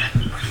what.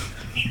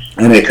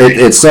 And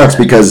it sucks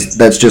because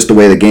that's just the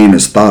way the game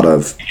is thought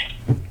of.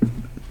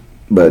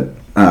 But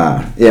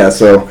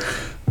so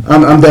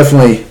I'm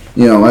definitely,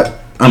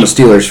 I'm a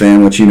Steelers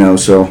fan, which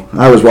so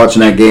I was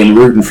watching that game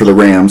rooting for the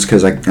Rams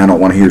because I don't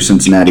want to hear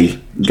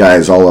Cincinnati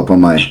guys all up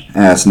on my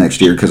ass next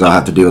year because I'll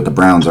have to deal with the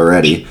Browns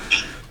already.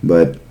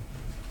 But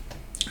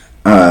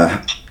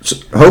so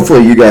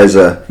hopefully you guys,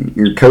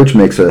 your coach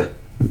makes a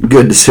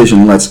good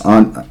decision, lets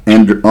Andre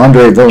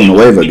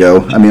Villanueva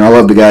go. I mean, I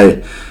love the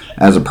guy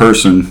as a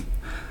person,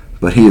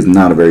 but he is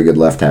not a very good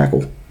left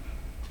tackle.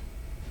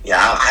 Yeah,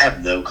 I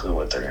have no clue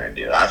what they're going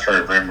to do. I've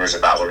heard rumors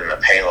about we're going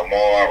to pay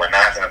Lamar, we're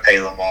not going to pay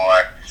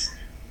Lamar,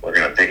 we're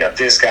going to pick up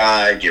this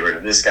guy, get rid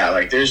of this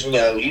guy. There's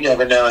you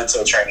never know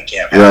until training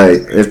camp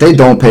happens. Right. If they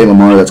don't pay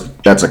Lamar,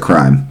 that's a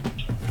crime.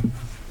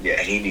 Yeah,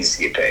 he needs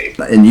to get paid.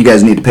 And you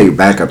guys need to pay your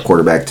backup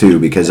quarterback too,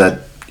 because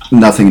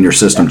nothing in your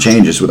system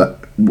changes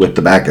with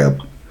the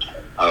backup.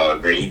 Oh, I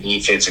agree. He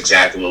fits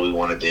exactly what we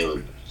want to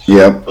do.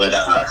 Yep. But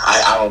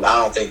I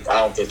don't think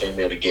they're going to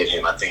be able to get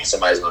him. I think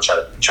somebody's going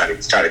to try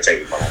to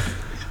take him home.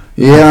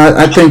 Yeah,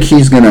 I think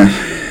he's gonna.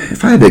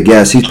 If I had to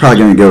guess, he's probably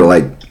gonna go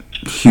to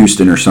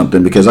Houston or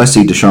something because I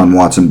see Deshaun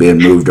Watson being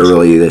moved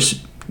early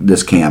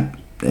this camp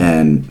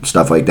and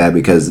stuff like that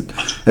because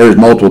there was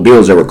multiple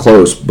deals that were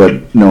close,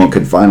 but no one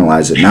could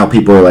finalize it. Now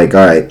people are like,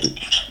 all right,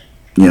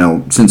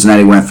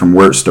 Cincinnati went from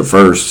worst to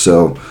first,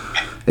 so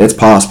it's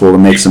possible to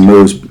make some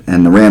moves.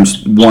 And the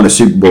Rams won a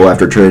Super Bowl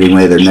after trading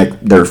away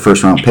their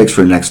first round picks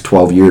for the next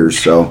 12 years.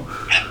 So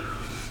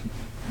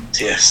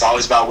yeah, it's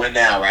always about win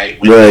now, right?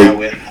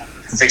 Right.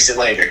 Fix it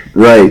later.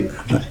 Right.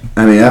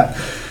 I mean,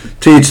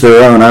 to each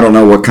their own. I don't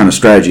know what kind of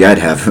strategy I'd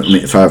have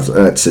if I was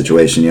in that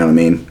situation, you know what I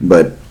mean?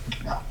 But,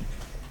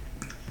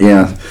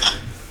 yeah.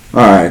 All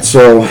right,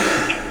 so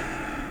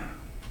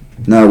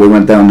now we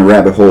went down the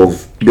rabbit hole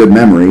of good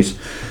memories.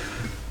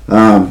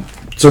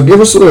 So give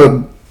us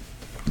the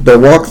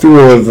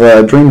walkthrough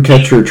of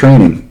Dreamcatcher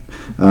training.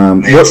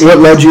 What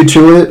led you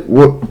to it?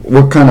 What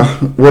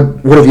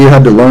have you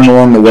had to learn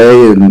along the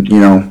way?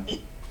 And,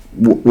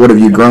 what have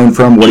you grown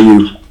from?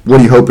 What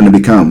are you hoping to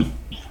become?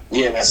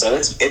 Yeah, man, so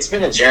it's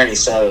been a journey.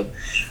 So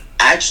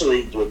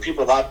actually, what a lot of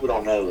people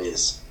don't know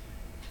is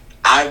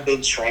I've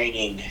been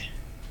training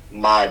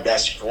one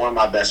of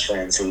my best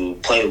friends who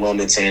played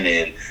Wilmington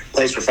and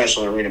plays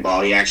professional arena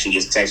ball. He actually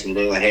just texted me.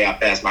 They're like, hey, I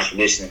passed my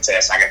conditioning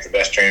test. I got the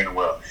best trainer in the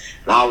world.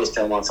 And I always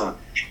tell him all the time,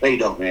 no, you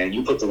don't, man.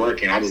 You put the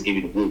work in. I just give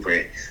you the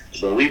blueprint.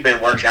 But we've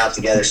been working out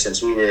together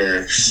since we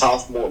were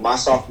my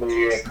sophomore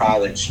year of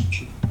college.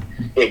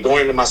 Yeah,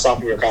 going into my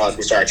sophomore year of college,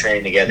 we started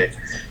training together.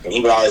 And he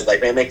would always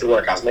like, man, make the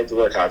workouts.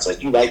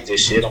 Like, you like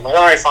this shit? I'm like,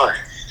 all right, fine.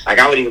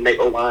 I would even make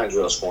O-line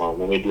drills for him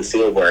when we do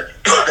field work.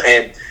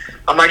 And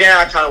I'm like, yeah,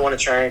 I kind of want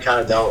to train,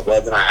 kind of don't.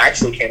 Well, then I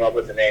actually came up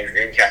with the name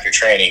Dreamcatcher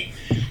Training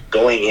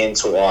going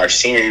into our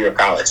senior year of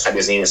college. I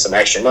just needed some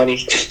extra money.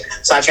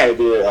 So I tried to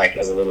do it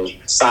as a little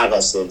side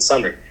hustle in the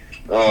summer.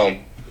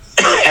 I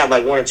had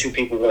one or two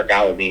people work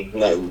out with me.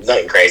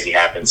 Nothing crazy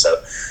happened.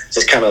 So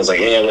just kind of was like,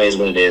 yeah, it is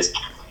what it is.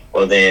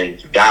 Well, then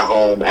got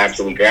home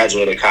after we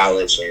graduated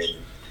college and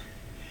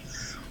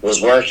was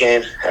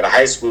working at a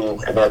high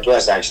school at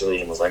Northwest,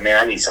 actually, and was like,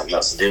 man, I need something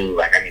else to do.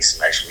 I need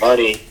some extra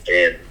money.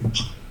 And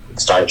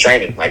started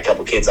training. A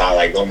couple kids out,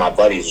 one of my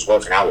buddies was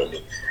working out with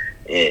me.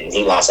 And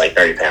he lost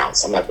 30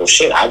 pounds. I'm like, well,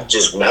 shit, I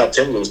just helped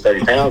him lose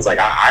 30 pounds. I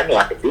know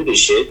I could do this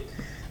shit.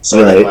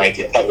 So then,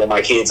 a couple of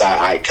my kids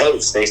I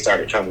coached, they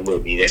started coming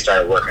with me. They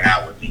started working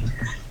out with me.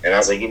 And I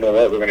was like, you know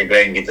what, we're going to go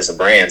ahead and get this a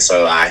brand.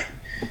 So I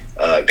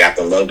got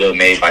the logo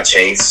made by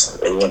Chase,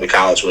 who went to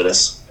college with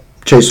us.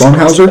 Chase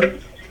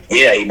Longhauser?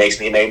 Yeah, he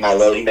made my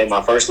logo. He made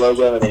my first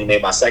logo, and then he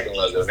made my second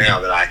logo now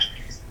that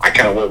I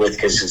kind of went with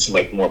because it's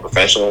more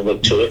professional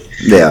look to it.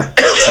 Yeah.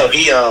 So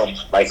he,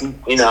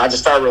 I just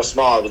started real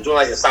small. I was doing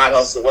a side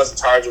hustle. It wasn't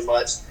charging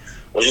much.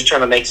 I was just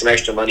trying to make some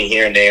extra money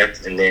here and there.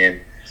 And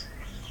then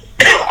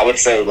I would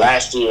say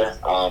last year,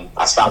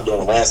 I stopped doing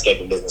the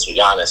landscaping business with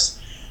Giannis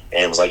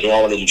and was like,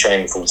 I want to do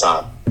training full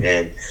time.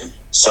 And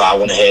so I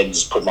went ahead and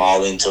just put my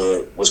all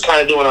into it. Was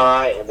kind of doing all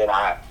right. And then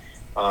I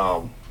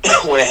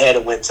went ahead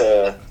and went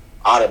to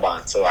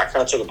Audubon. So I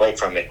kind of took a break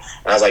from it.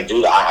 And I was like,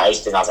 dude, I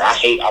used to, I was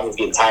like, I was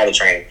getting tired of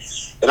training.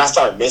 Then I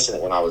started missing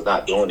it when I was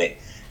not doing it.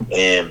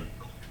 And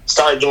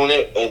started doing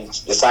it and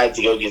decided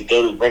to go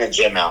to rent a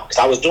gym out.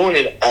 Because I was doing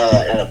it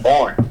in a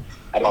barn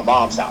at my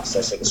mom's house.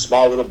 That's like a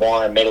small little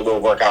barn, made a little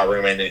workout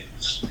room in it.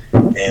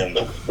 And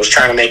was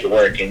trying to make it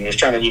work. And was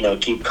trying to,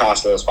 keep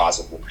costs low as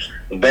possible.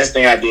 The best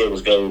thing I did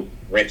was go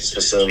rent this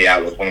facility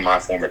out with one of my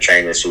former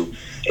trainers, who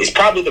is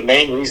probably the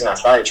main reason I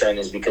started training,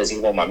 is because he's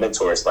one of my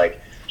mentors. Like,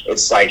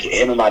 it's like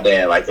him and my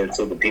dad, like, they're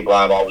two of the people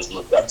I've always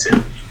looked up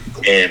to.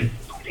 And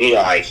he,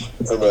 like,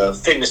 for the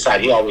fitness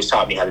side, he always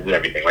taught me how to do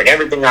everything. Like,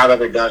 everything I've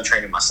ever done,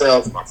 training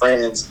myself, my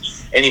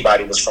friends,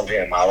 anybody, was from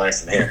him. I learned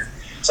from him.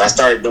 So I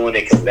started doing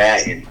it because of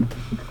that, and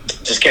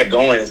just kept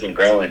going. It's been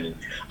growing. And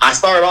I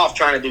started off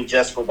trying to do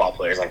just football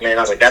players. Like, man,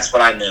 I was like, that's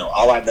what I know.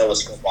 All I know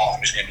is football.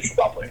 I'm just going to be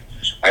football player.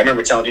 I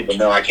remember telling people,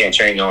 no, I can't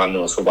train. All I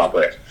know is football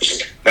players.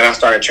 Then I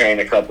started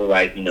training a couple,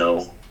 like,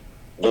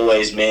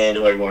 boys, men,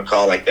 whoever you want to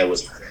call, like, that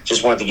was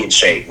just wanted to get in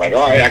shape. Like,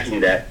 all right, I can do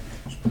that.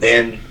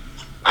 Then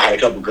I had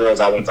a couple girls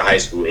I went to high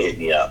school that hit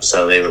me up.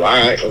 So they were like,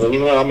 all right, well, you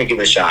know what, I'm going to give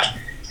it a shot.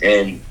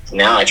 And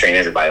now I train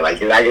everybody. Like,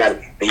 dude, I got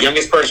the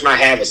youngest person I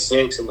have is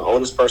 6, and the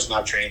oldest person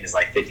I've trained is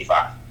like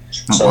 55.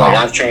 So, like,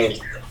 I've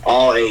trained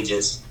all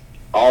ages,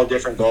 all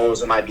different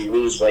goals. It might be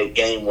lose weight,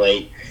 gain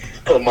weight,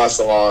 put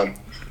muscle on,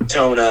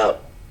 tone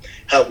up,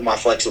 help with my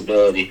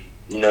flexibility,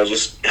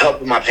 just help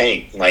with my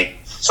pain. Like,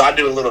 so I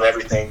do a little of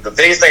everything. The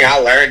biggest thing I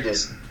learned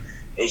is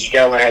you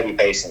gotta learn how to be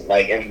patient.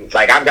 Like, and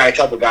like, I've got a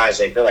couple guys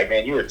that they're like,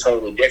 man, you were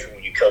totally different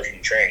when you coach and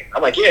you train.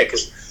 I'm like, yeah,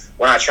 because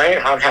when I train,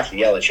 I don't have to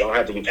yell at you. I don't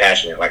have to be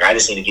passionate. Like, I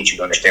just need to get you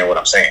to understand what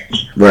I'm saying.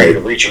 Right. To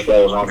reach your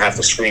goals, I don't have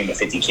to scream at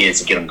 50 kids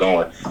to get them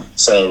going.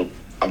 So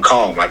I'm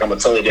calm. Like, I'm a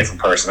totally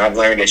different person. I've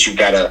learned that you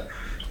gotta.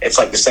 It's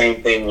like the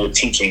same thing with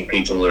teaching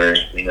people, or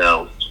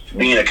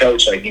being a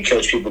coach. Like, you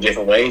coach people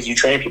different ways, you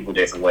train people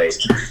different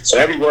ways. So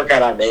every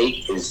workout I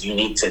make is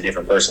unique to a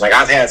different person. Like,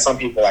 I've had some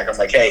people, like, I'm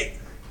like, hey,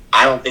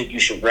 I don't think you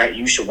should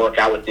work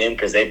out with them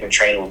because they've been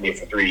training with me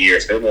for 3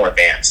 years. They're more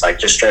advanced. Like,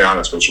 just straight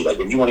honest with you. Like,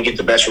 if you want to get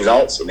the best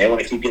results and they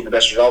want to keep getting the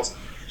best results,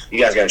 you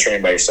guys got to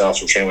train by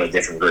yourselves or train with a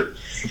different group.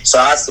 So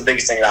that's the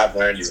biggest thing that I've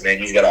learned is, man,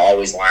 you got to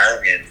always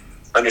learn and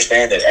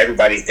understand that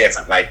everybody's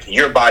different. Like,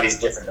 your body's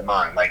different than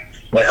mine. Like,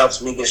 what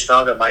helps me get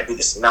stronger might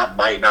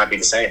not be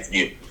the same for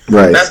you.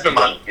 Right. And that's been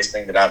my biggest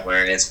thing that I've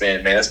learned. It's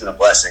been a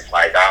blessing.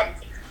 Like,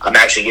 I'm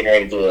actually getting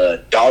ready to do a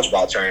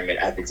dodgeball tournament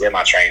at the gym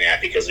I train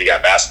at, because we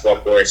got basketball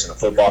courts and a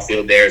football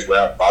field there as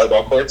well,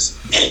 volleyball courts.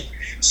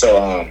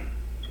 So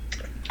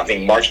I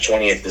think March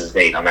 20th is the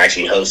date. I'm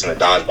actually hosting a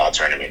dodgeball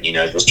tournament.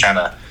 Just trying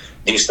to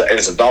do stuff. And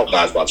it's an adult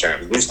dodgeball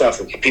tournament. Do stuff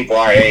for people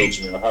our age,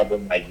 help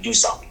them like do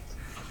something.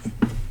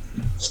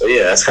 So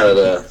yeah, that's kind of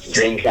the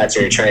dream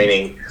catcher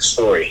training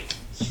story.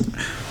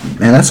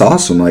 Man, that's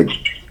awesome. Like,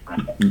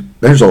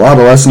 there's a lot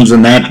of lessons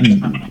in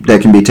that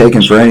can be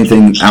taken for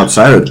anything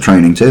outside of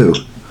training too.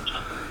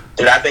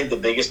 Dude, I think the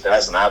biggest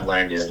lesson I've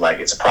learned is, like,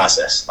 it's a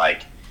process.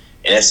 Like,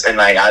 and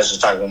like, I was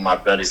just talking with my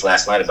buddies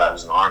last night about it.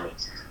 Was in the Army.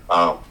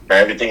 But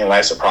everything in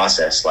life's a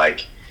process.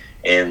 Like,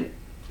 and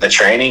the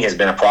training has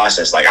been a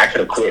process. Like, I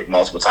could have quit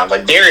multiple times.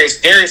 Like,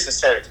 Darius has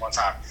said it one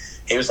time.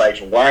 He was like,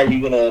 why are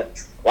you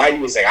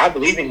like, I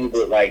believe in you,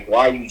 but like,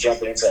 why are you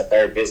jumping into a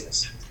third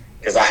business?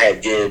 Because I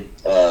had did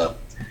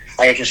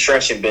like a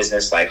construction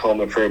business, like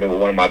home improvement,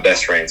 with one of my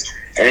best friends,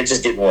 and it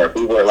just didn't work.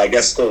 We were like,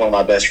 that's still one of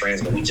my best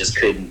friends, but we just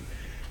couldn't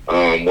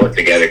work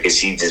together because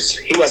he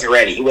wasn't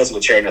ready. He wasn't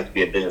mature enough to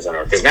be a business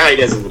owner. Because now he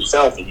does it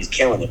himself and he's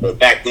killing it. But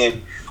back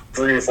then,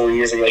 3 or 4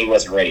 years ago, he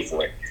wasn't ready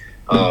for it.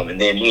 And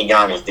then me and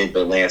Giannis did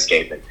the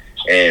landscaping,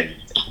 and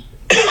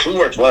we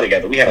worked well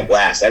together. We had a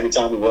blast. Every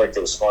time we worked,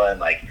 it was fun.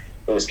 Like,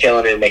 it was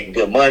killing it, making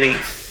good money.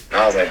 And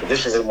I was like, but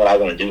this isn't what I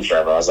want to do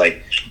forever. I was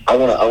like, I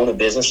want to own a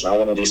business and I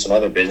want to do some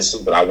other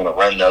businesses, but I want to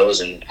run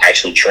those and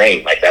actually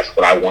train. Like, that's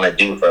what I want to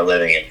do for a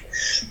living. And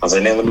I was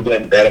like, man, let me go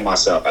ahead and better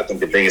myself. I think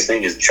the biggest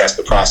thing is trust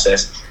the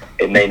process.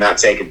 It may not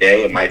take a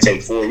day. It might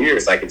take 4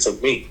 years like it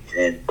took me.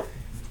 And,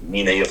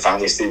 you'll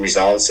finally see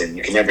results, and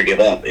you can never give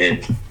up.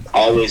 And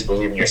always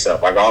believe in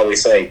yourself. Like I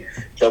always say,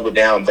 double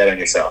down, bet on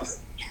yourself.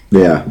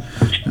 Yeah,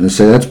 and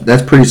so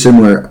that's pretty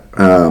similar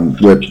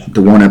with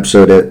the one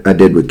episode that I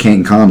did with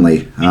Kane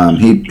Conley.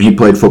 He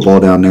played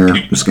football down there in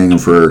Muskingum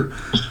for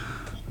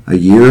a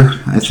year,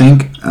 I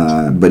think,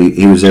 but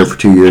he was there for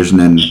 2 years, and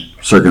then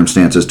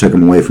circumstances took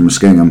him away from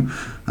Muskingum.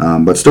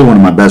 But still one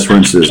of my best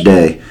friends to this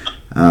day.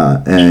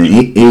 And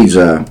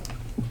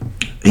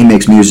he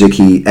makes music,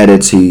 he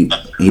edits, he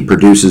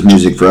produces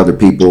music for other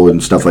people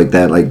and stuff like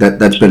that. Like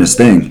that's been his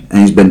thing, and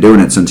he's been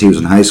doing it since he was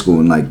in high school.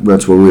 And like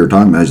that's what we were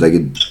talking about. He's like,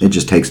 it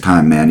just takes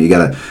time, man. You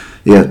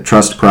gotta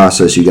trust the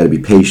process. You gotta be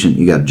patient.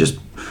 You gotta just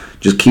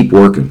keep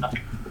working.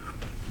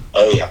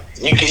 Oh yeah,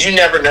 because you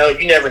never know.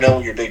 You never know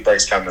when your big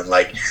break's coming.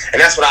 Like, and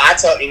that's what I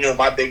tell.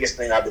 My biggest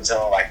thing I've been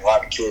telling like a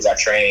lot of kids I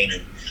train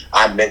and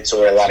I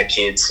mentor a lot of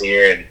kids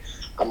here, and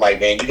I'm like,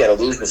 man, you got to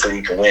lose before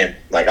you can win.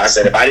 Like I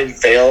said, if I didn't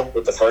fail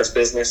with the first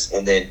business,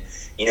 and then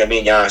me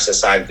and Giannis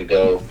decided to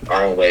go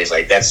our own ways.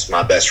 Like that's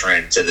my best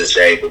friend to this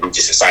day. But we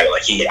just decided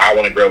like I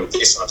want to grow with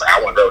this. And I was like,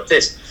 I want to grow with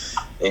this.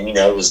 And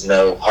it was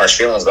no harsh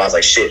feelings. But I was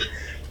like, shit.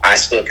 I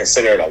still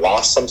consider it a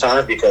loss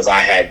sometimes because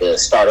I had to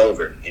start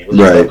over and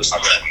really focus on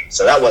that.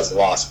 So that was a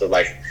loss. But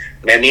like,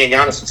 man, me and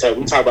Giannis,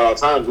 we talk about all the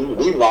time.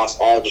 We lost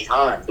all the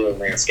time doing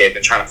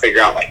landscaping, trying to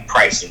figure out like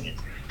pricing and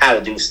how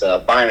to do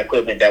stuff, buying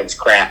equipment that was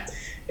crap.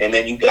 And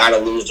then you gotta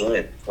lose to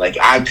win. Like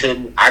I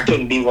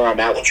couldn't be where I'm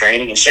at with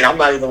training and shit. I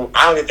don't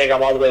even think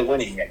I'm all the way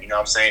winning yet. You know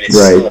what I'm saying? It's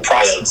still a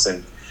process,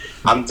 and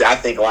I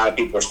think a lot of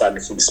people are starting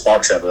to see the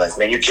sparks of it. Like,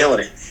 man, you're killing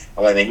it.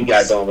 I'm like, man, you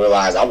guys don't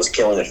realize I was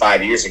killing it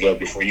 5 years ago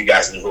before you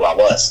guys knew who I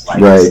was. Like,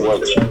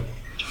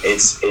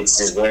 it's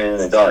just winning in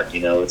the dark.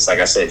 It's like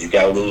I said, you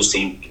gotta lose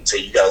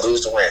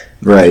to win.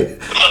 Right.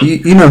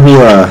 You know who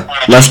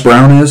Les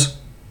Brown is?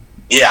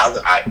 Yeah,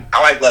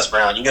 I like Les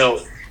Brown.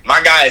 My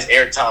guy is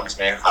Eric Thomas,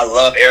 man. I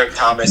love Eric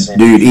Thomas. And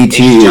dude, ET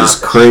is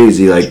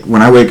crazy. Like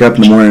when I wake up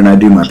in the morning and I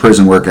do my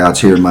prison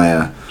workouts here in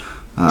my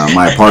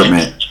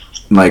apartment,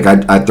 like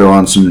I throw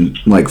on some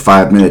like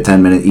 5-minute,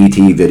 10-minute ET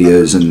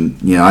videos, and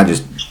I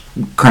just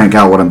crank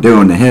out what I'm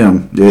doing to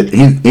him.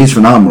 He's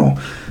phenomenal.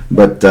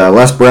 But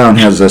Les Brown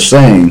has a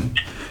saying.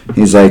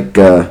 He's like,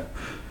 I'm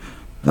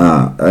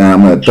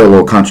going to throw a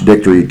little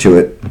contradictory to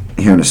it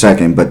here in a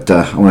second, but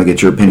I want to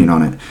get your opinion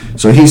on it.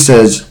 So he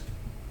says,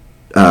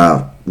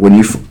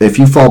 if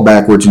you fall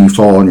backwards and you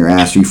fall on your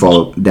ass, you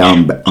fall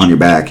down on your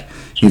back.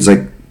 He's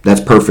like,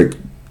 that's perfect,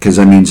 because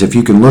that means if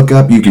you can look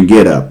up, you can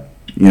get up.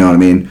 You know what I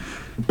mean?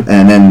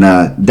 And then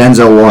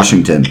Denzel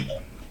Washington,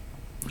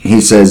 he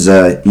says,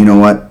 you know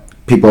what?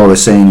 People are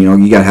always saying,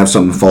 you got to have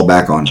something to fall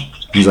back on.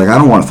 He's like, I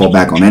don't want to fall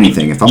back on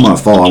anything. If I'm going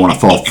to fall, I want to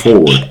fall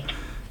forward.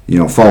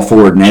 Fall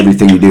forward in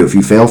everything you do. If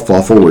you fail,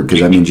 fall forward, because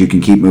that means you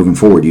can keep moving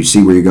forward. You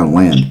see where you're going to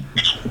land.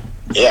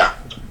 Yeah.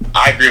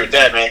 I agree with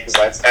that, man,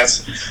 because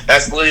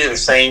that's literally the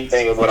same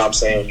thing of what I'm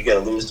saying. You got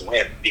to lose to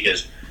win,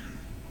 because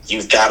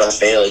you've got to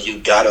fail. You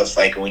got to,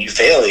 like, when you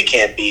fail, it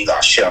can't be,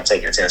 oh, shit, I'm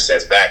taking 10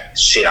 steps back.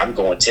 Shit, I'm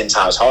going 10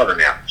 times harder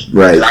now.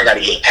 Right. Because I got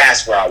to get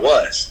past where I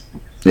was.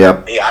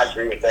 Yep. Yeah, I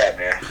agree with that,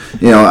 man.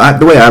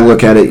 The way I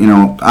look at it,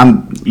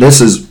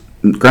 this is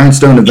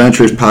Grindstone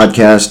Adventures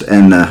podcast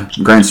and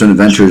Grindstone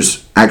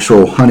Adventures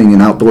actual hunting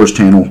and outdoors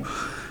channel.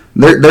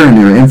 They're in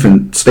their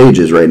infant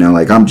stages right now.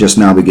 Like, I'm just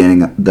now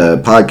beginning.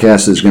 The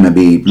podcast is going to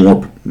be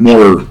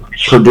more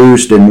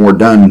produced and more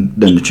done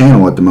than the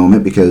channel at the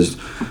moment, because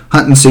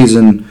hunting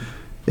season,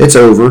 it's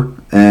over,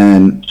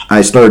 and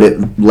I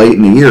started late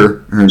in the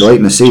year or late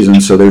in the season,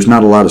 so there's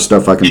not a lot of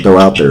stuff I can throw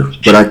out there.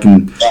 But I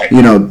can,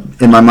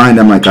 in my mind,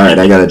 I'm like, all right,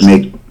 I got to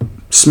make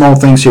small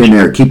things here and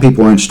there, keep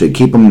people interested,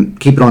 keep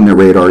it on their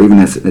radar, even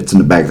if it's in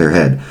the back of their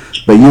head.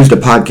 But use the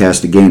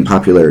podcast to gain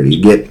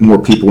popularity, get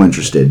more people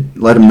interested,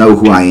 let them know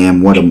who I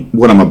am, what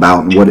I'm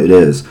about, and what it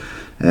is.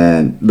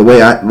 And the way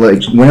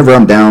whenever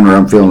I'm down or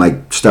I'm feeling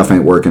like stuff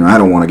ain't working, or I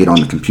don't want to get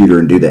on the computer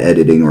and do the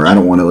editing, or I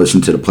don't want to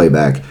listen to the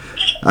playback,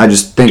 I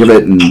just think of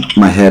it in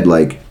my head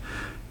like,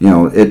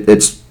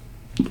 it's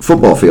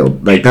football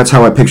field. Like, that's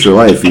how I picture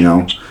life.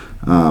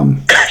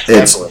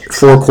 It's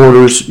 4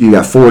 quarters, you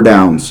got 4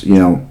 downs.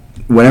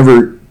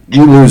 Whenever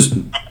you lose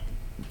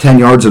 10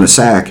 yards in a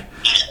sack,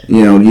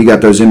 you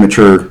got those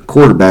immature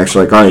quarterbacks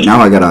like, all right, now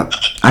I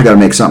gotta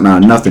make something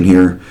out of nothing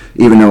here,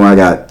 even though I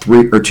got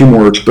 3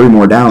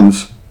 more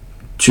downs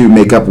to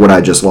make up what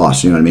I just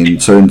lost. You know what I mean?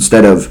 So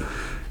instead of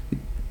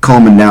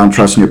calming down,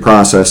 trusting your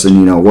process,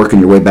 and working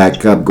your way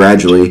back up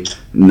gradually,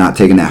 not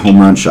taking that home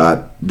run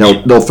shot,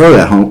 they'll throw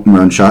that home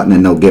run shot and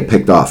then they'll get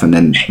picked off, and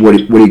then what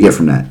do you get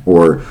from that?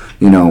 Or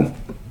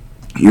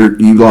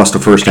you lost the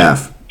first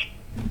half.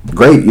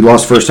 Great, you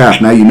lost first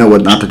half. Now you know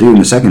what not to do in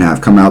the second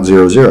half. Come out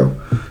 0-0.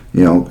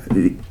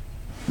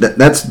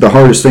 That's the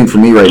hardest thing for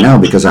me right now,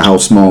 because of how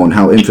small and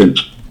how infant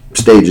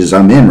stages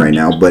I'm in right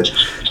now. But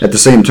at the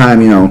same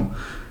time,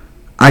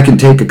 I can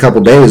take a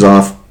couple days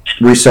off,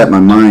 reset my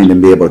mind,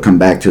 and be able to come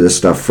back to this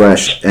stuff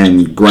fresh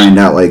and grind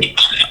out. Like,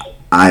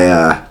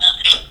 I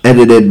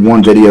edited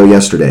one video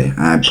yesterday.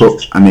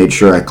 I made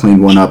sure I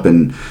cleaned one up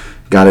and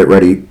got it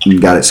ready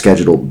and got it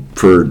scheduled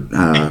for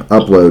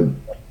upload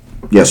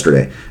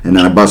yesterday, and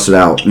then I busted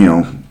out.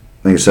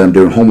 Like I said, I'm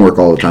doing homework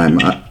all the time.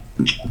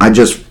 I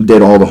just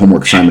did all the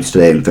homework assignments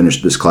today and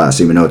finished this class,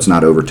 even though it's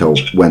not over till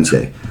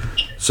Wednesday.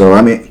 So,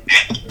 I mean,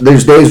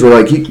 there's days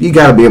where, like, you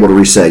got to be able to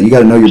reset. You got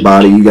to know your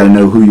body. You got to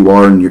know who you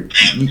are, and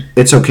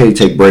it's okay to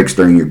take breaks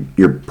during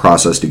your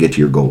process to get to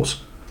your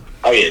goals.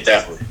 Oh, yeah,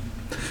 definitely.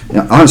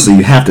 Honestly,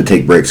 you have to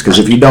take breaks, because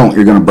if you don't,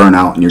 you're going to burn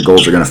out and your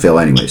goals are going to fail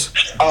anyways.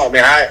 Oh,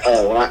 man,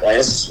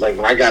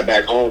 when I got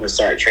back home and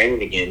started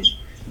training again,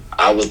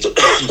 I was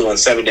doing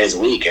 7 days a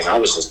week, and I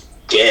was just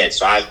dead.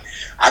 So I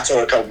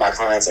told a couple of my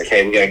clients, like,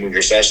 hey, we got to move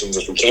your sessions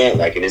if we can.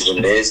 Like, it is what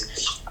it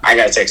is. I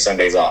got to take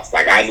Sundays off.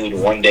 Like, I need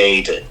one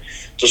day to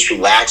just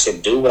relax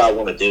and do what I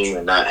want to do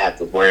and not have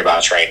to worry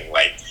about training.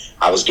 Like,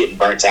 I was getting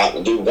burnt out,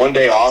 and do one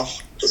day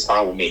off it's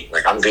fine with me.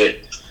 Like, I'm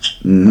good.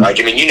 Mm-hmm. Like,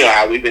 I mean, you know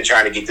how we've been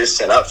trying to get this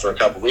set up for a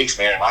couple weeks,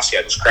 man. And my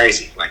schedule's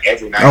crazy. Like,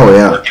 every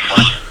night,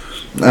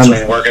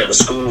 between working at the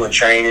school and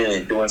training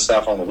and doing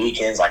stuff on the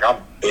weekends, like,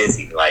 I'm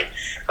busy. Like,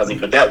 I was like,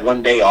 but that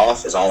one day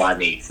off is all I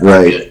need.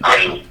 Right.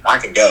 I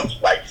can go.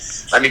 Like,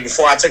 I mean,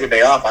 before I took a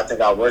day off, I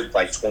think I worked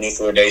like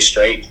 24 days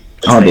straight.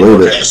 I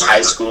believe it.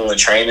 High school and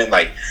training,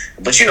 like,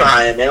 but you know how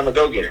I am, man. I'm a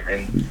go-getter,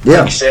 and yeah.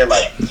 Like you said,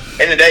 like,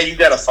 in the day, you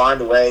got to find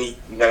a way.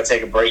 You got to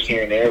take a break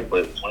here and there,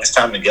 but when it's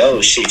time to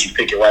go, shit, you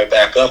pick it right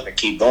back up and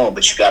keep going.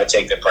 But you got to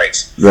take the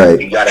breaks. Right.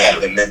 You got to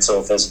have the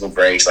mental, physical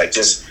breaks. Like,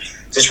 just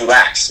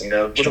relax. You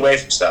know, get away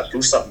from stuff.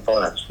 Do something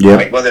fun. Yeah.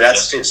 Like, whether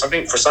that's for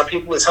some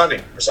people it's hunting.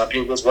 For some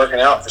people it's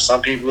working out. For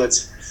some people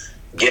it's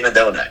getting a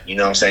donut. You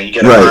know what I'm saying?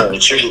 You got to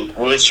find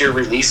what your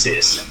release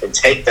is and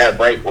take that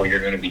break or you're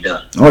going to be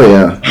done. Oh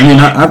yeah. I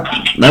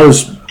mean, that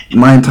was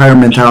my entire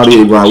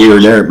mentality while we were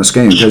there at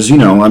Muskingum, because, you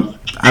know,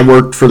 I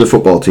worked for the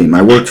football team.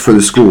 I worked for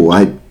the school.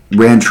 I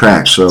ran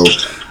track. So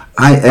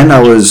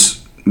I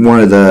was one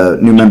of the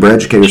new member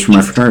educators for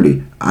my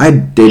fraternity. I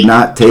did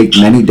not take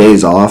many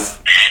days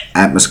off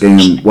at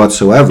Muskingum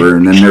whatsoever.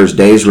 And then there's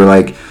days where,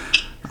 like,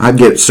 I'd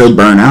get so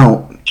burnt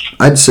out.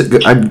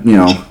 You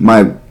know,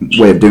 my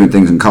way of doing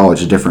things in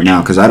college is different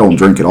now because I don't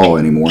drink at all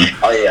anymore.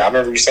 Oh yeah, I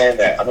remember you saying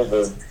that. I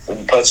remember when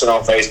you posted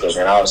on Facebook,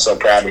 and I was so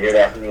proud to hear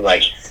that from you.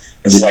 Like,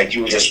 it's like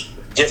you were just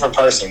a different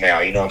person now.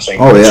 You know what I'm saying?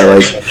 Oh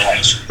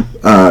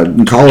yeah, like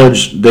in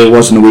college, there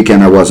wasn't a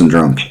weekend I wasn't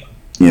drunk.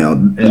 You know,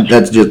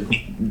 that's just,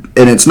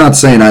 and it's not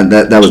saying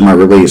that was my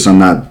release. I'm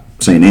not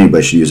saying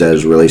anybody should use that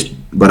as a release,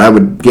 but I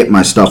would get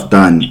my stuff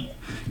done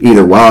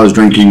either while I was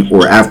drinking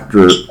or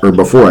after or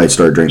before I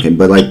started drinking.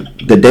 But, like,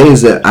 the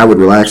days that I would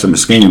relax in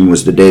Muskingum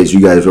was the days you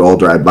guys would all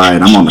drive by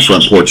and I'm on the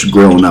front porch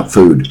grilling up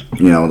food.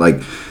 You know,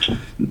 like,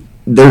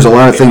 there's a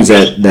lot of things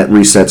that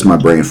resets my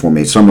brain for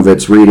me. Some of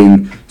it's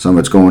reading, some of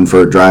it's going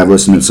for a drive,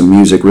 listening to some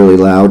music really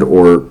loud,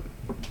 or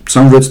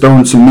some of it's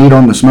throwing some meat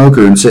on the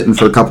smoker and sitting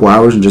for a couple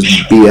hours and just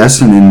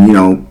BSing, and, you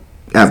know,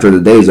 after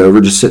the day's over,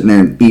 just sitting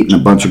there and eating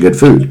a bunch of good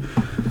food.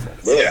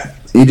 Yeah.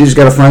 You just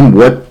got to find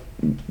what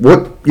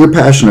you're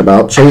passionate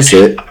about, chase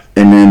it,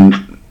 and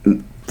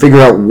then figure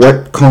out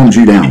what calms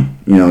you down.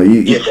 You know,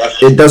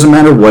 it doesn't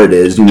matter what it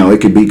is. You know,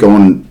 it could be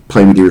going and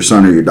playing with your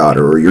son or your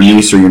daughter or your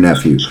niece or your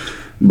nephew.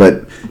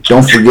 But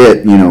don't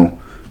forget, you know,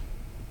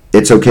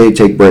 it's okay to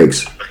take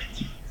breaks.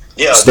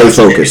 Yeah. Stay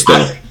focused,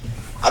 though.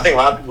 I think a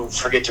lot of people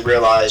forget to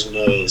realize, you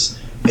know, is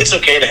it's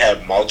okay to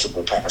have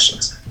multiple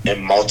passions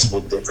and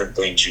multiple different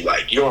things you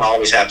like. You don't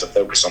always have to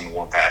focus on the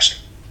one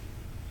passion.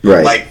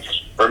 Right. Like,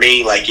 for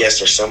me, like, yes,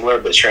 they're similar,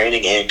 but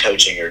training and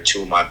coaching are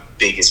two of my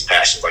biggest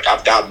passions. Like,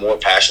 I've got more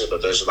passions,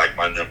 but those are, like,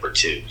 my number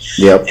two.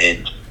 Yep.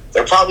 And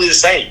they're probably the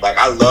same. Like,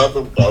 I love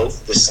them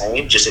both the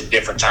same, just at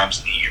different times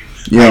of the year.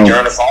 Yeah. Like,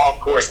 during the fall, of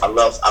course, I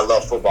love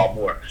football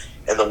more.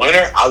 In the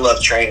winter, I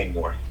love training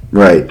more.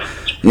 Right.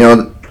 You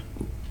know,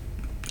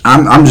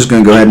 I'm just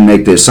going to go ahead and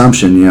make the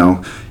assumption, you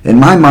know, in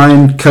my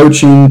mind,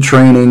 coaching,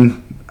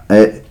 training,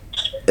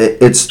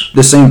 it's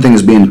the same thing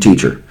as being a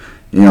teacher.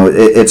 You know,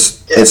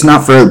 it's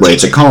not for everybody.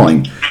 It's a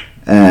calling.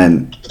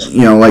 And,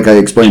 you know, like I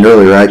explained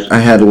earlier, I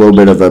had a little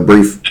bit of a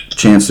brief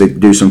chance to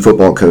do some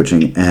football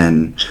coaching.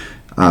 And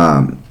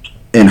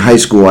in high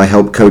school, I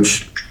helped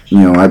coach. You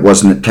know, I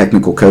wasn't a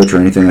technical coach or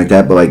anything like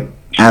that, but, like,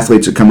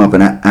 athletes would come up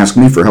and ask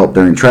me for help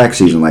during track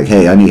season. Like,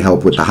 hey, I need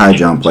help with the high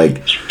jump.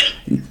 Like,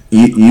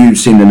 you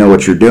seem to know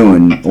what you're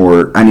doing,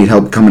 or I need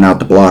help coming out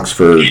the blocks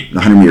for the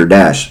 100-meter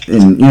dash.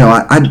 And, you know,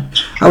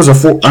 I was a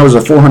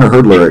 400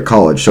 hurdler at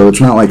college, so it's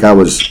not like I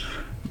was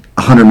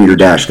 100-meter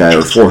dash guy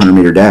or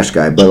 400-meter dash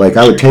guy, but, like,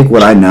 I would take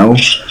what I know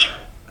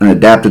and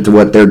adapt it to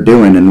what they're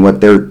doing and what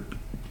their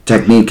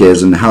technique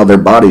is and how their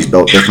body's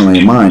built differently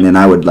than mine, and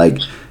I would, like,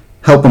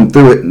 help them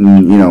through it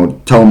and, you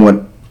know, tell them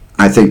what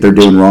I think they're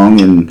doing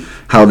wrong and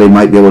how they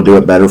might be able to do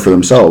it better for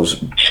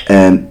themselves.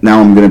 And now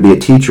I'm going to be a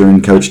teacher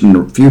and coach in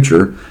the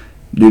future.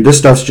 Dude, this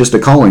stuff's just a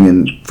calling,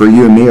 and for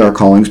you and me, our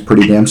calling's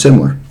pretty damn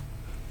similar.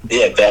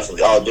 Yeah,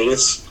 definitely. Oh, dude,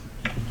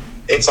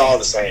 it's all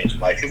the same.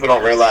 Like, people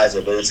don't realize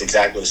it, but it's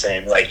exactly the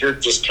same. Like, you're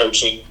just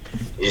coaching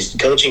is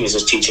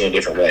just teaching a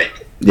different way.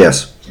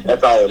 Yes.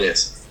 That's all it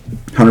is.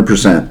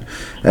 100%.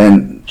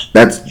 And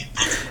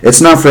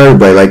it's not for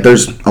everybody. Like,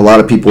 there's a lot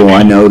of people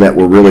I know that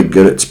were really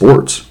good at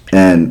sports,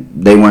 and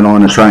they went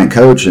on to try and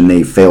coach, and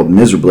they failed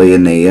miserably,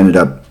 and they ended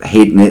up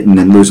hating it and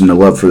then losing the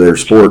love for their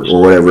sport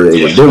or whatever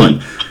they were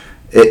doing.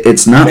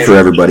 It's not for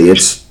everybody.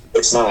 It's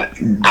not.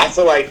 I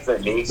feel like for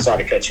me,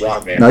 sorry to cut you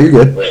off, man. No, you're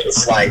good. But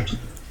it's like,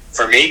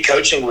 for me,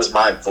 coaching was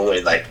my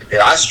void. Like,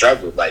 I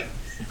struggled. Like,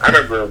 I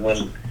remember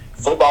when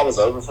football was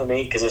over for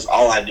me, because it's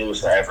all I knew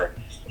forever,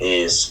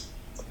 is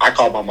I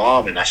called my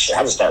mom and I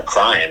would start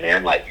crying,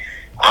 man. Like,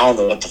 I don't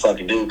know what to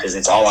fucking do because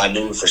it's all I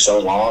knew for so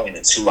long and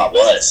it's who I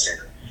was.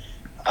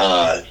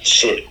 And,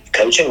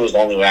 coaching was the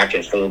only way I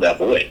could fill that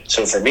void.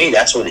 So for me,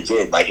 that's what it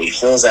did. Like, it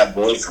fills that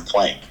void from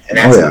playing. And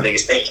that's the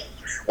biggest thing.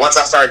 Once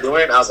I started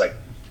doing it, I was like,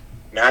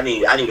 man, I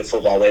need a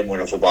football way more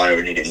than football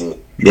ever needed me.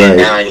 Right. And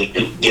now I need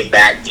to give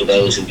back to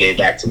those who gave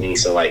back to me.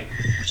 So, like,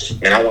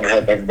 and I want to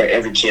help everybody,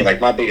 every kid. Like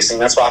my biggest thing,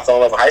 that's why I fell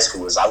in love with high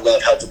school is I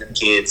love helping them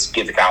kids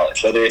get to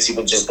college. Whether it's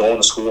even just going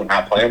to school and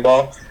not playing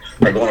ball,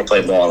 or going to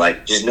play ball.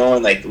 Like just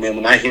knowing, like man,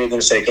 when I hear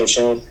them say, "Coach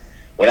Schon,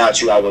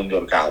 without you, I wouldn't go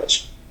to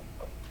college."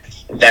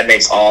 That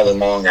makes all the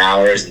long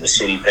hours and the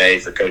shitty pay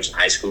for coaching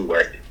high school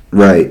worth it.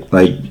 Right.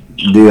 Like,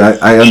 dude,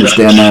 I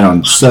understand that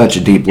on such a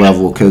deep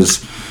level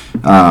because,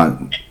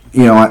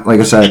 you know,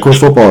 like I said, I quit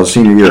football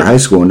senior year of high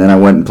school, and then I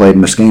went and played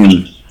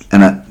Muskingum,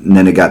 and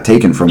then it got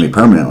taken from me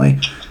permanently.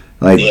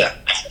 Like,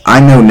 I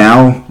know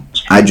now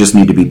I just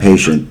need to be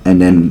patient, and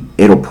then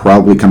it'll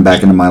probably come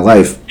back into my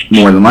life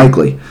more than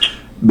likely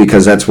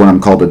because that's what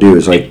I'm called to do.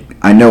 Is like,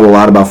 I know a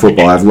lot about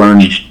football. I've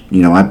learned,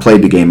 you know, I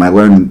played the game. I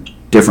learned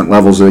different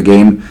levels of the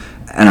game.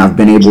 And I've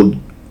been able,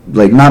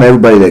 like, not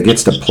everybody that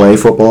gets to play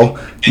football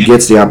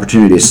gets the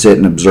opportunity to sit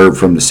and observe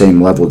from the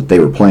same level that they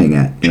were playing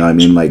at. You know what I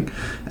mean? Like,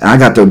 I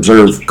got to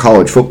observe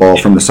college football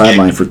from the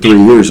sideline for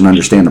 3 years and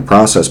understand the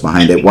process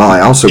behind it, while I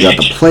also got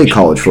to play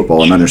college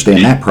football and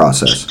understand that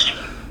process.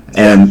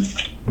 And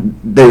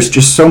there's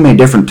just so many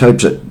different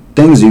types of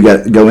things you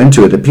got to go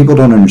into it that people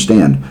don't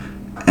understand.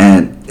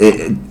 And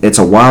it's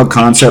a wild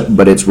concept,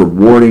 but it's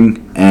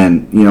rewarding.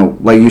 And, you know,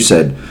 like you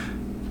said,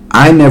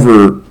 I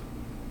never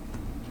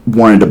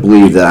wanted to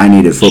believe that I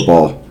needed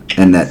football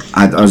and that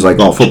I was like,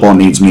 oh, football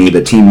needs me.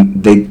 The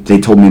team,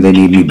 they told me they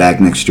need me back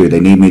next year.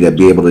 They need me to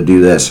be able to do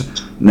this.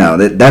 No,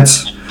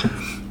 that's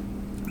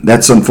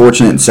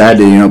unfortunate and sad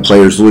that, you know,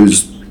 players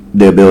lose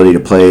the ability to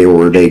play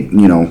or they,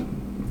 you know,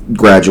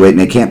 graduate and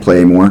they can't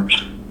play anymore.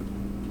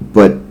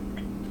 But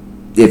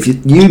if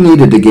you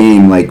needed the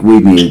game like we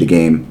needed the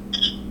game,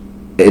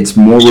 it's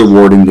more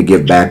rewarding to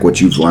give back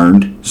what you've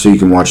learned so you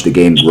can watch the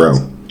game grow.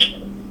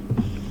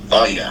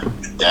 Oh, yeah,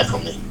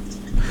 definitely.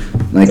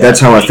 Like, that's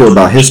how I feel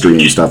about history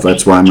and stuff.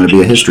 That's why I'm going to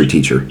be a history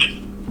teacher.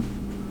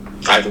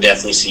 I can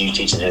definitely see you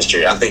teaching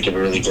history. I think you're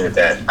really good at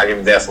that. I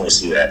can definitely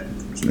see that.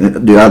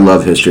 Dude, I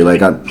love history.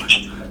 Like,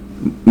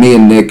 me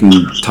and Nick and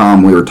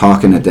Tom, we were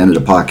talking at the end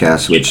of the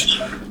podcast, which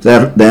the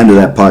end of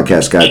that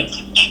podcast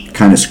got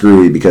kind of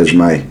screwy because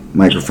my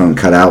microphone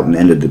cut out and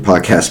ended the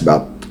podcast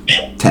about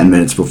 10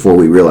 minutes before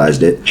we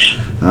realized it.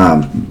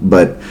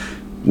 But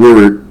we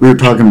were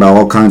talking about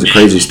all kinds of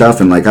crazy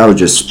stuff, and like I was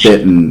just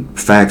spitting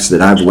facts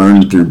that I've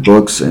learned through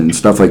books and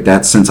stuff like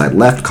that since I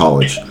left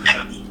college.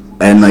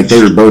 And like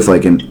they were both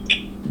like, and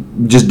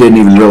just didn't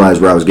even realize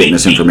where I was getting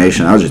this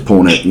information. I was just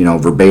pulling it, you know,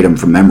 verbatim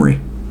from memory.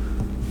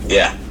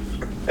 Yeah,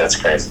 that's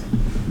crazy.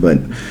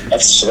 But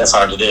that's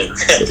hard to do.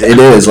 It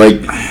is.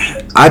 Like,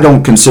 I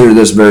don't consider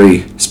this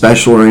very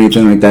special or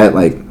anything like that.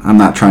 Like, I'm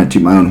not trying to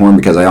toot my own horn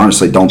because I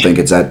honestly don't think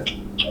it's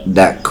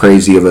that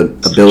crazy of an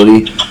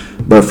ability.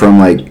 But from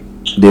like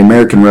the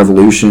American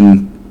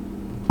Revolution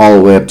all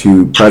the way up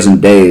to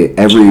present day,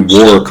 every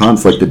war or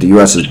conflict that the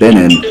U.S. has been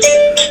in,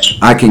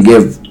 I can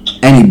give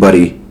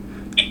anybody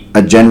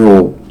a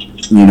general,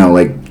 you know,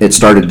 like, it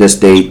started this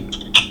date,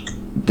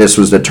 this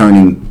was the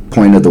turning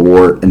point of the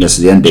war, and this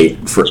is the end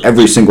date for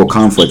every single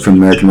conflict from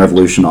the American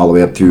Revolution all the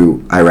way up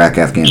through Iraq,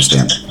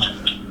 Afghanistan.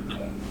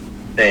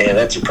 Man,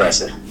 that's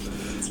impressive.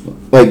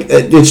 Like,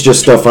 it's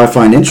just stuff I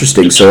find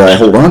interesting, so I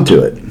hold on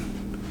to it.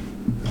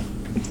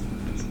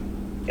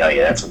 Oh,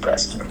 yeah, that's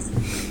impressive.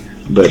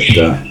 But,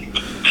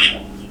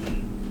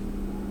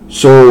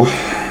 so,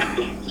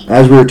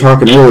 as we were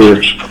talking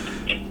earlier,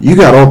 you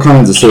got all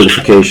kinds of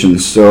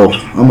certifications, so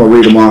I'm going to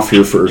read them off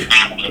here for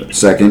a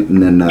second,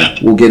 and then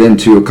we'll get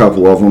into a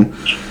couple of them.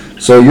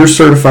 So you're a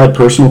certified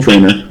personal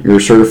trainer, you're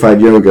a certified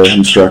yoga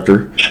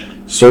instructor,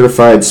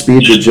 certified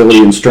speed, agility,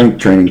 and strength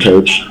training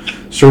coach,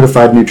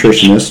 certified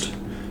nutritionist,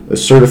 a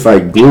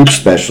certified glute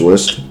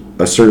specialist,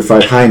 a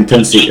certified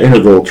high-intensity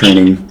interval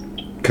training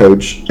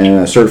coach,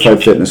 and a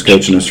certified fitness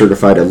coach, and a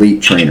certified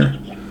elite trainer.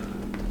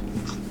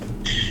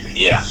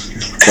 Yeah.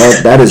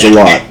 Well, that is a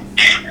lot.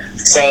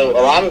 So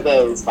a lot of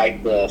those,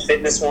 like the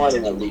fitness one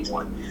and the elite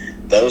one,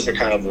 those are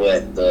kind of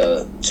what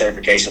the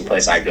certification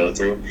place I go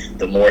through.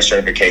 The more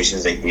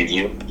certifications they give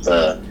you,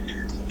 the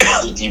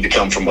you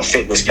become from a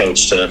fitness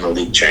coach to an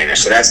elite trainer.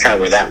 So that's kind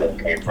of where that one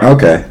came from.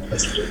 Okay.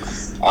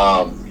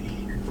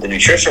 The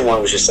nutrition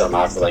one was just something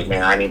I feel like,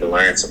 man, I need to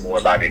learn some more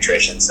about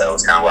nutrition. So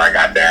it's kind of where I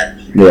got that.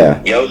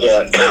 Yeah.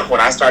 Yoga, when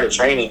I started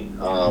training,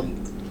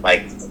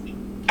 like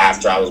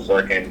after I was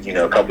working, you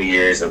know, a couple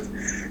years of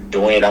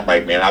doing it, I'm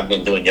like, man, I've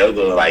been doing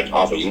yoga like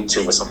off of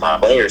YouTube with some of my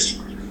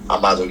players. I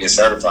might as well get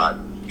certified.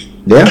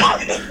 Yeah.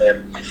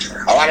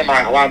 A lot of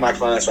my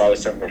clients are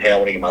always telling me, hey, I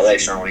want to get my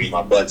legs stronger, I want to get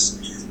my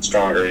butts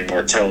stronger and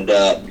more toned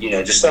up, you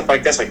know, just stuff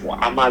like that. It's like, well,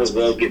 I might as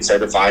well get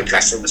certified because I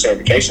seen the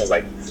certification. I was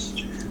like,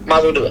 might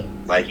as well do it.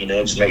 Like, you know,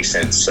 it just makes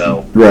sense.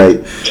 So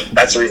right.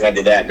 That's the reason I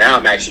did that. Now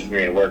I'm actually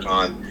going to work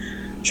on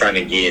trying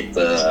to get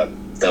the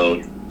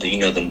you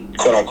know, the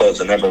quote unquote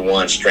the number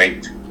one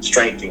strength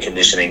and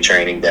conditioning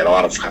training that a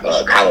lot of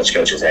college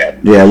coaches have.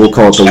 Yeah, we'll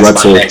call it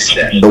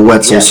the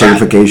Wetzel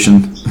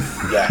certification.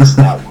 Yes,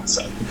 that one.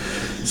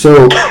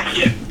 So,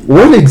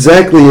 what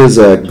exactly is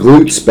a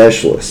glute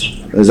specialist?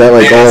 Is that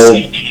like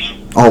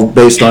all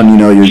based on, you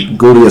know, your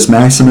gluteus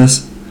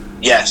maximus?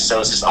 Yes, so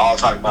it's just all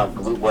talking about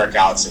glute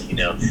workouts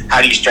and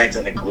how do you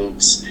strengthen the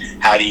glutes?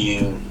 How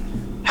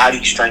do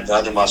you strengthen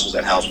other muscles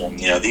that help them?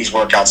 These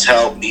workouts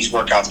help. These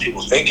workouts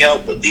people think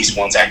help, but these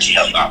ones actually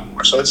help out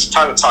more. So it's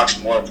time to talk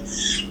some more.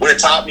 What it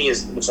taught me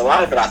is, which a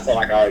lot of it I felt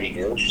like I already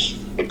knew.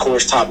 The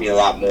course taught me a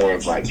lot more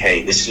of like,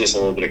 hey, this is just a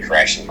little bit of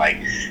correction. Like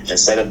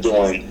instead of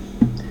doing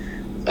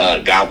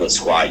goblet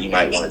squat, you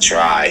might want to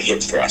try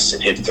hip thrust,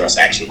 and hip thrust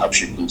actually helps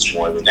your glutes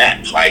more than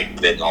that,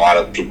 than a lot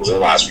of people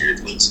realize for your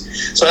glutes.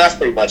 So that's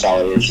pretty much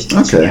all it is, just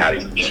to see how to,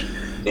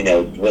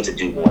 what to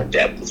do more in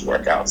depth with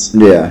workouts.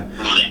 Yeah.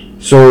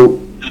 So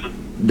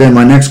then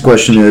my next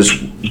question is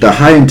the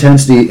high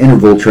intensity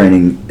interval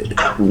training.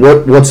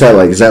 What's that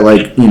like? Is that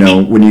like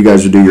when you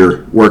guys would do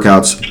your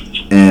workouts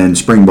in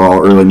spring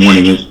ball early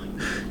morning?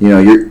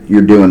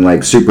 You're doing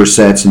like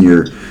supersets and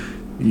you're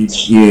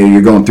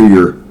going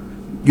through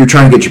you're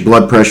trying to get your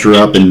blood pressure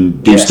up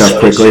and do stuff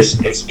quickly.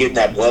 It's getting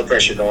that blood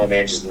pressure going,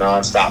 man, just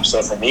nonstop.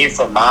 So for me,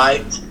 for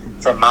my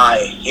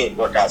HIIT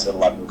workouts, what a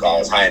lot of people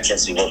call high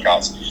intensity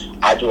workouts,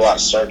 I do a lot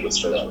of circuits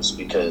for those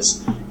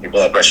because your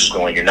blood pressure's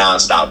going, you're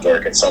nonstop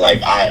working. So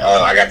like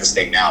I got this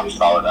thing now, we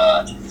call it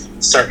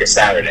Circuit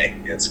Saturday.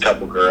 It's a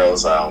couple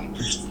girls,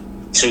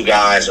 2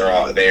 guys are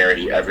all there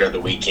every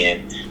other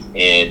weekend,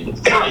 and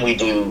we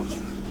do.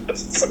 I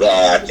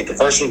think the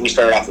first week we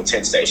started off with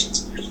 10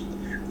 stations.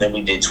 Then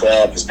we did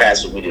 12. This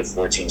past week we did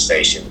 14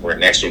 stations. Where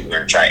next week we're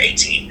going to try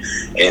 18.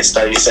 And it's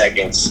 30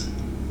 seconds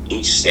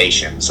each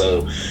station.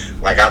 So,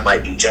 like I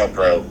might do jump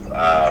rope,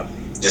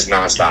 just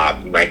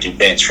nonstop. You might do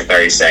bench for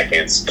 30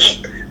 seconds,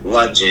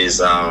 lunges,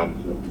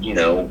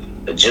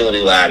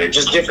 agility ladder,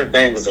 just different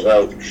things with the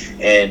rope.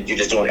 And you're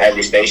just doing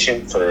every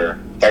station for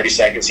 30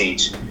 seconds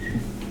each.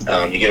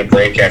 You get a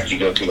break after you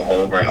go through the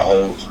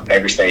whole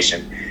every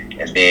station,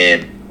 and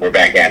then we're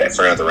back at it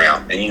for another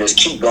round, and you just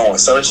keep going.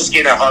 So it's just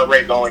getting that heart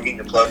rate going, getting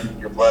your blood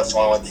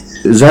flowing.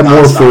 Is that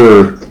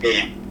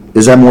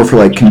more for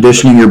like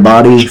conditioning your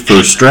body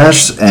for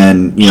stress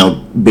and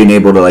being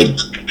able to like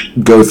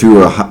go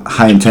through a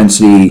high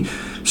intensity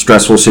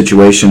stressful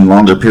situation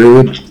longer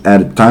period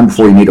at a time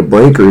before you need a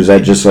break, or is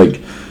that just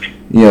like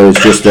it's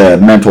just a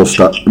mental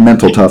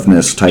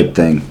toughness type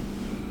thing?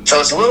 So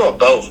it's a little of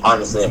both,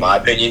 honestly, in my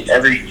opinion.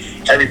 Every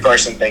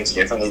person thinks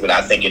differently, but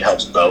I think it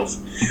helps both.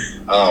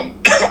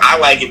 I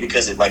like it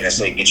because it, like I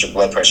said, it gets your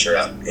blood pressure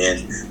up,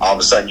 and all of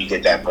a sudden you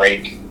get that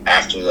break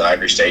after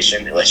every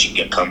station, unless you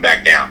can come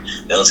back down.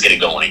 Then let's get it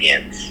going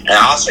again. And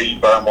also you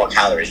burn more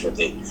calories with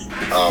it.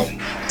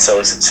 So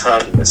it's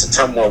a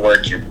ton more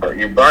work. You're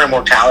burning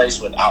more calories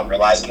without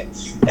realizing it,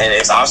 and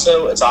it's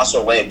also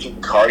a way of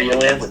keeping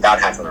cardio in without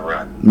having to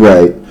run.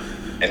 Right.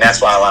 And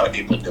that's why a lot of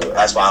people do it.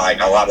 That's why like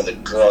a lot of the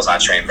girls I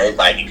train, they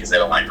like it because they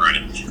don't like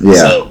running. Yeah.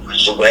 So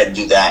we'll go ahead and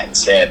do that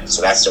instead.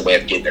 So that's their way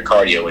of getting their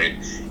cardio in.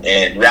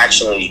 And you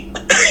actually,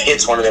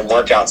 it's one of them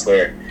workouts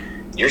where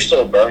you're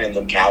still burning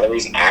them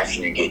calories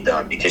after you get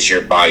done because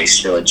your body's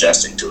still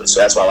adjusting to it.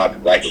 So that's why a lot of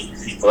people like it.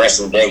 For the rest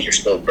of the day, you're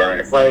still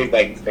burning. For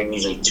like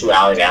usually 2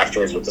 hours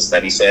after is what the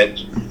study said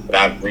that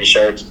I've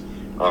researched.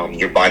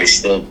 Your body's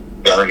still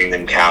burning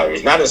them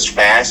calories. Not as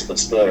fast, but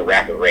still at a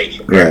rapid rate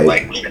compared to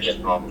like when you're just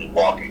normally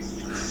walking.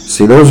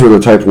 See, those were the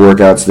type of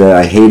workouts that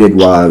I hated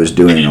while I was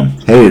doing them.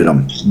 Hated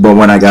them. But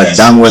when I got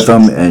done with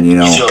them and,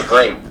 you feel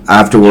great.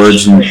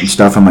 Afterwards and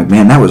stuff, I'm like,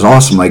 man, that was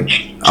awesome. Like,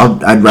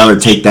 I'd rather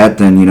take that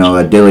than,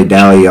 a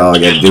dilly-dally. I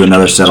got to do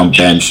another set on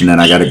bench, and then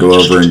I got to go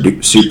over and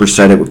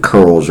superset it with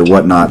curls or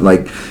whatnot.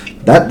 Like,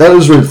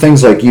 those were the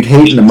things, like, you'd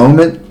hate in the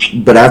moment,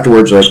 but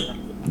afterwards, like,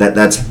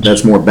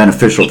 that's more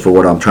beneficial for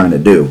what I'm trying to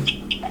do.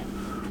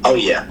 Oh,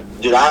 yeah.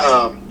 Dude,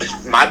 I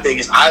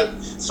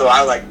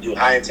like to do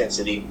high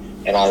intensity,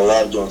 and I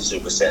love doing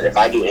superset. If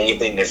I do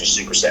anything, there's a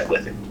superset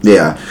with it.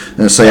 Yeah.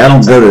 And say I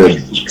don't go to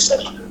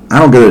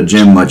the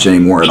gym much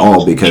anymore at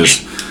all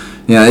because,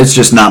 it's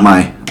just not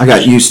I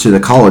got used to the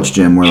college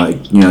gym where,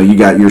 like, you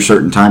got your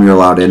certain time you're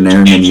allowed in there,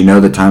 and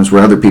then the times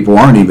where other people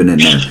aren't even in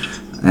there.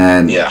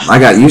 And I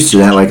got used to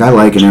that. Like, I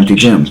like an empty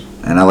gym,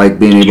 and I like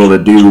being able to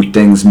do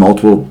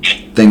multiple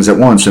things at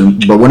once.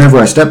 But whenever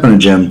I step in a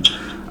gym,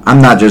 I'm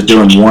not just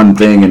doing one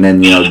thing and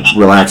then,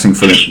 relaxing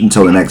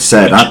until the next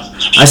set.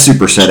 I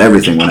superset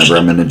everything whenever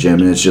I'm in the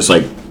gym, and it's just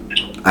like,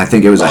 I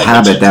think it was a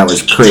habit that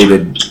was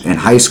created in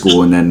high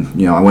school, and then,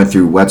 I went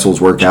through Wetzel's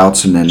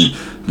workouts and then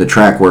the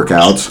track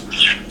workouts.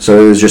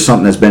 So it was just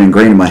something that's been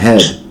ingrained in my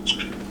head.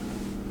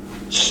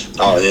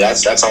 Oh, yeah,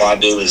 that's all I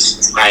do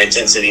is high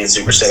intensity and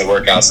superset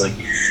workouts. Like,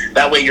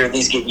 that way you're at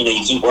least getting,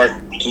 you keep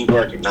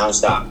working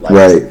nonstop. Like,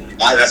 right.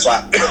 That's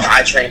why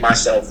I train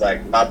myself.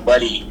 Like, my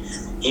buddy,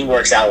 he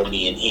works out with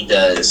me, and he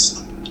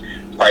does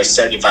probably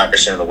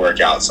 75% of the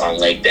workouts on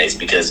leg days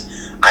because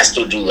I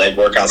still do leg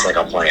workouts like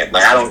I'm playing.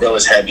 Like, I don't go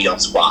as heavy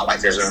on squat.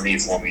 Like, there's no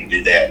need for me to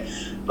do that.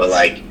 But,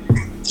 like,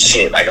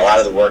 shit, like, a lot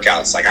of the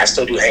workouts, like, I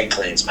still do hang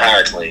cleans,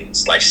 power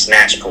cleans, like,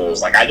 snatch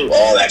pulls. Like, I do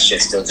all that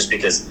shit still just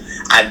because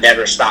I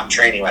never stopped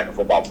training like a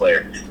football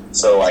player.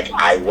 So, like,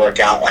 I work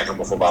out like I'm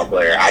a football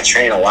player. I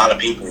train a lot of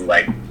people who,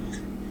 like,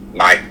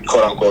 my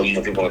quote unquote,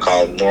 people want to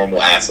call them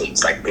normal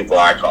athletes, like people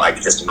I call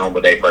like just a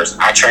normal day person.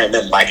 I train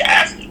them like an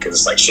athlete because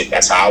it's like shit.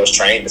 That's how I was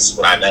trained. This is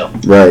what I know.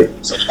 Right.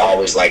 So it's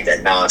always like that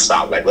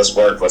nonstop. Like let's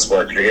work.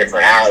 You're here for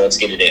an hour. Let's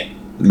get it in.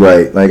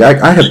 Right. Like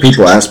I have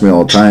people ask me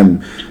all the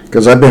time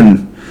because I've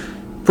been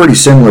pretty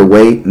similar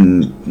weight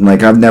and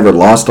like I've never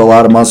lost a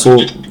lot of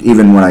muscle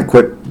even when I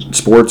quit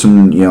sports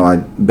and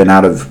I've been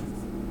I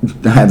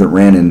haven't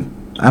ran in.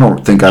 I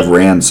don't think I've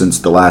ran since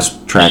the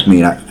last track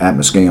meet at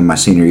Muskingum my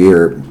senior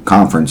year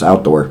conference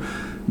outdoor.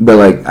 But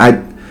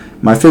like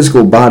my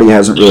physical body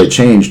hasn't really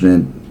changed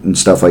and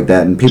stuff like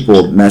that. And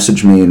people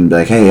message me and be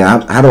like, hey,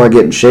 how do I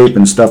get in shape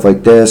and stuff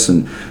like this?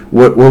 And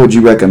what would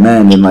you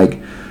recommend? And like,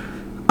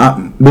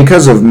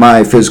 because of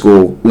my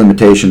physical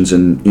limitations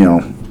and,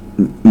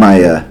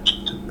 my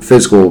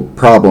physical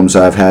problems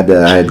I had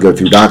to go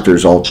through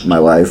doctors all my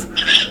life.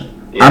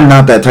 Yeah. I'm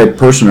not that type of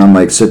person. I'm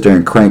like sit there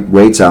and crank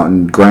weights out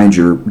and grind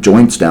your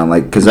joints down,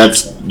 like because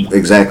that's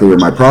exactly where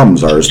my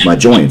problems are is my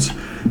joints.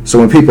 So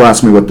when people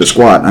ask me what to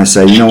squat, I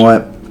say, you know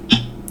what?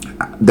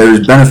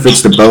 There's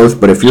benefits to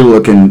both, but if you're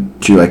looking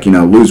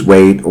to lose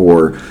weight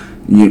or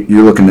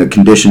you're looking to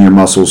condition your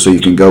muscles so you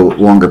can go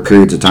longer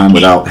periods of time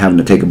without having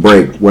to take a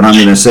break, what I'm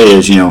going to say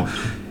is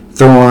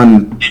throw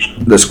on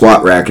the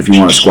squat rack if you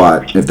want to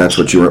squat, if that's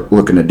what you're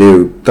looking to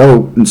do.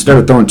 Instead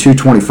of throwing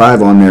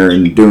 225 on there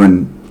and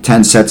doing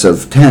 10 sets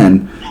of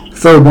 10,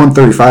 throw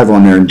 135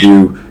 on there and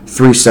do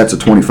 3 sets of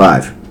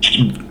 25.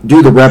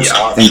 Do the reps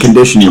and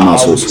condition your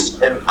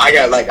muscles. I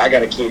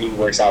got a kid who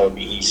works out with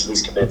me.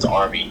 He's committed to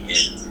Army, and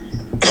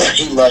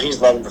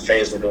he's loving the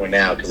phase we're doing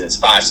now because it's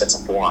 5 sets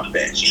of 4 on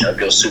bench. It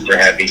feels super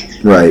heavy.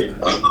 Right.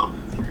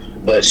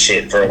 But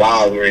shit, for a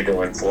while we were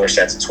doing 4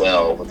 sets of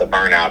 12 with a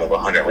burnout of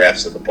 100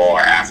 reps at the bar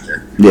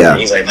after. Yeah. And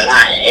he's like, man,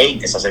 I hate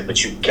this. I was like,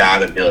 but you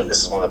gotta build it.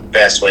 This is one of the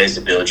best ways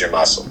to build your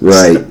muscle.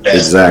 Right.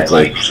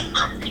 Exactly.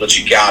 But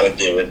you gotta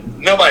do it.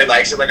 Nobody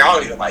likes it. Like I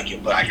don't even like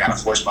it, but I gotta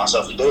force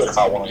myself to do it if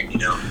I want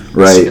to,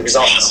 right. see the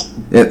results.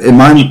 In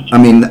my, I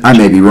mean, I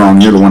may be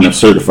wrong. You're the one that's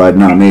certified,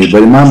 not me.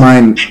 But in my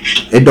mind,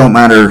 it don't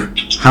matter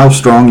how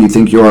strong you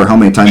think you are, how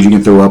many times you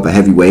can throw up a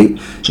heavy weight.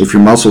 If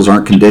your muscles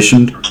aren't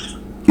conditioned,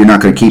 you're not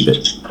going to keep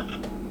it.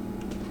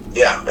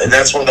 Yeah, and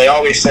that's what they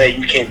always say.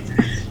 You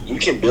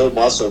can build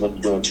muscle when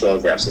you're doing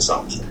 12 reps or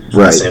something.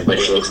 Right. But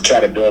if you try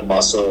to build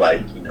muscle,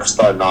 like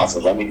starting off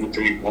with let me do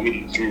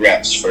three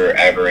reps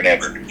forever and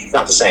ever, it's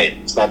not the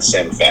same. It's not the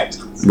same effect.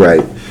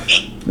 Right.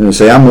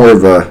 I'm more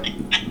of a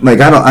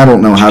I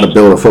don't know how to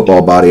build a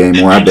football body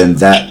anymore. I've been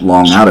that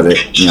long out of it,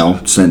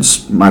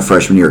 since my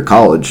freshman year of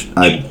college.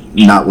 I've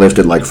not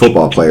lifted like a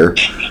football player,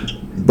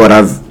 but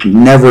I've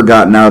never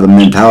gotten out of the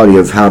mentality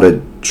of how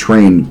to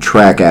train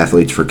track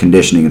athletes for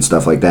conditioning and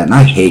stuff like that. And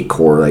I hate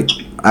core. Like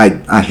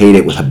I hate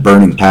it with a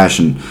burning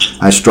passion.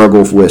 I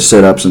struggle with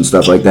sit-ups and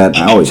stuff like that.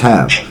 And I always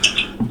have,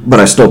 but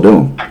I still do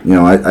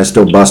them. I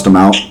still bust them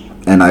out,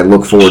 and I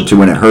look forward to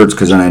when it hurts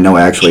because then I know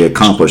I actually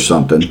accomplished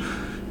something.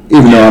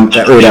 Even though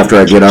right after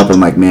I get up, I'm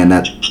like, man,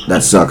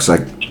 that sucks.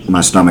 Like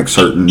my stomach's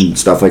hurting and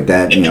stuff like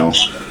that.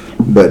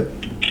 But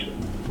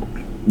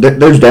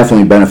there's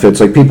definitely benefits.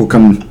 Like people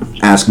come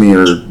ask me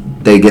or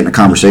they get in a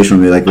conversation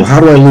with me like, well, how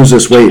do I lose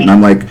this weight? And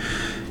I'm like,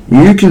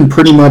 you can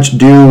pretty much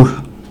do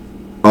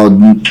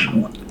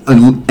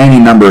any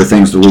number of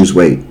things to lose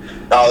weight.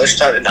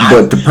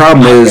 But the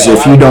problem is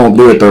if you don't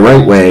do it the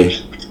right way,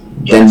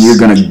 then you're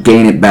going to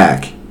gain it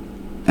back.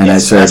 And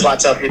that's why I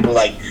tell people,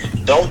 like,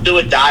 don't do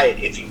a diet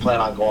if you plan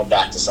on going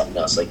back to something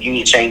else. Like, you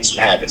need to change some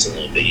habits a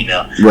little bit,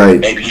 Right.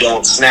 Maybe you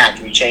don't snack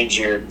and you change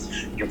your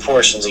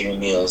portions of your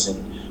meals.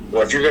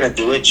 Or if you're going to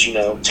do it,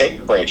 take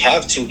a break.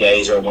 Have 2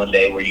 days or 1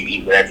 day where you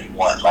eat whatever you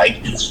want.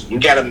 Like, you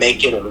got to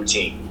make it a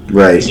routine.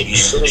 Right. Because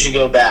as soon as you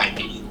go back,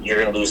 you're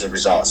going to lose the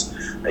results.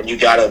 And you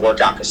got to work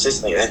out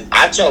consistently. And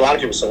I tell a lot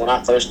of people, so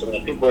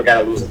when people are got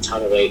to lose a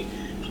ton of weight,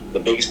 the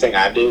biggest thing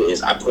I do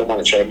is I put them on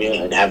a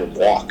treadmill and have them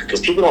walk.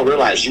 Because people don't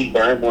realize you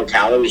burn more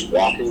calories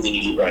walking than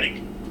you do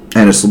running.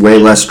 And it's way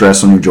less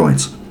stress on your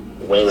joints.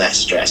 Way less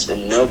stress.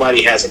 And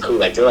nobody has a clue.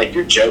 Like, they're like,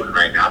 you're joking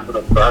right now. I'm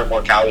going to burn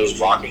more calories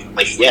walking. I'm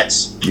like,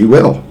 yes. You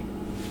will.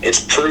 It's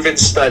proven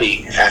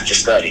study after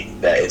study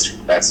that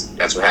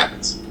that's what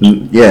happens.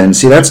 Yeah, and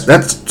see,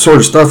 that's sort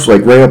of stuff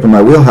like right up in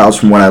my wheelhouse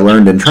from what I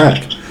learned in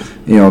track.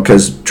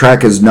 Because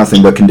track is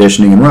nothing but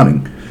conditioning and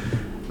running.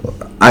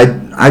 I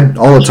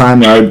all the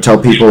time I would tell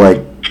people,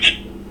 like,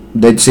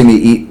 they'd see me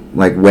eat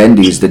like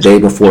Wendy's the day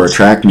before a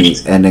track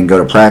meet and then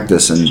go to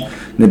practice, and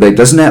they'd be like,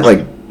 isn't that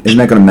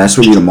going to mess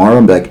with you tomorrow?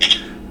 I'm like,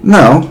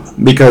 no,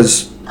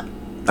 because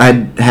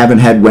I haven't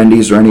had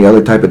Wendy's or any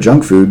other type of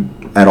junk food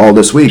at all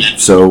this week,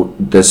 so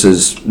this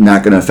is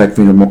not going to affect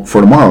me for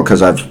tomorrow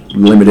because I've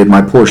limited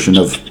my portion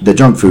of the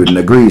junk food and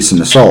the grease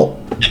and the salt.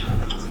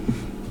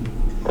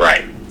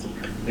 Right.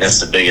 That's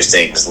the biggest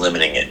thing, is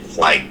limiting it.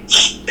 Like,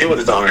 people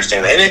just don't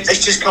understand that. And it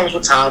just comes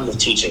with time with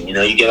teaching. You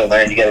got to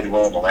learn. You got to be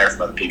willing to learn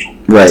from other people.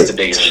 Right. That's the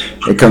biggest thing.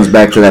 It comes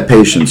back to that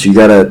patience. You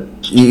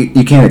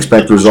can't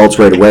expect results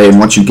right away. And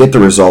once you get the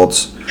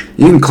results,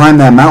 you can climb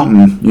that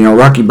mountain.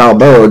 Rocky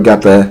Balboa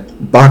got the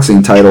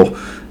boxing title,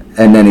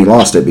 and then he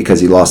lost it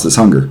because he lost his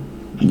hunger.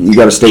 you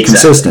got to stay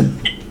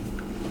consistent.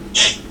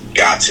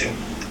 Got to.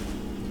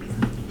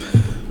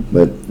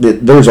 But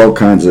there's all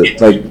kinds of,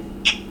 like,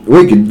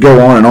 we could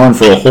go on and on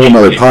for a whole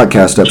nother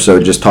podcast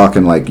episode just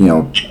talking, like,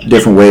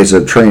 different ways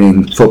of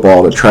training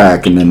football to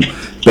track and then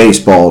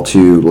baseball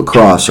to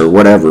lacrosse or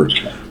whatever,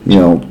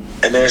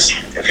 And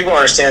if people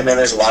understand, man,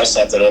 there's a lot of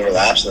stuff that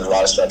overlaps and there's a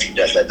lot of stuff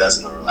that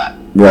doesn't overlap.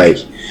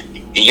 Right.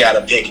 You got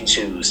to pick and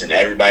choose, and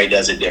everybody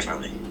does it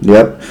differently.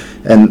 Yep.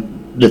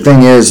 And the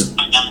thing is,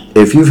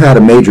 if you've had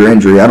a major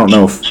injury, I don't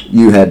know if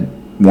you had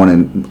one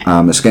in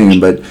Muskingum,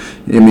 but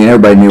I mean,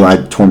 everybody knew I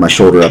tore my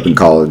shoulder up in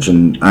college,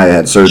 and I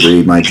had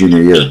surgery my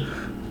junior year.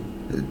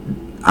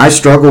 I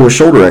struggle with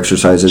shoulder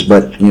exercises,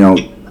 but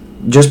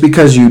just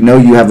because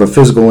you have a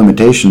physical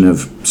limitation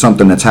of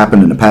something that's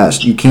happened in the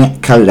past, you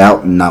can't cut it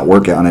out and not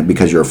work on it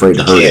because you're afraid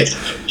to hurt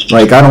it.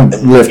 Like, I don't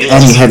lift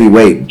any heavy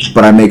weight,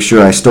 but I make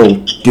sure I still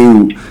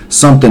do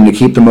something to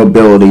keep the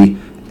mobility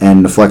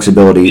and the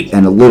flexibility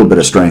and a little bit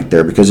of strength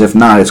there, because if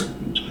not, it's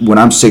when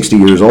I'm 60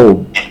 years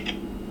old,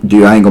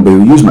 dude, I ain't gonna be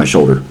able to use my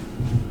shoulder.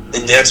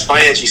 And that's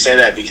funny that you say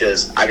that,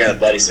 because I got a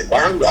buddy who's like,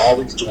 why are we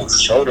always doing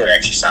shoulder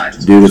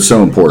exercises? Dude, it's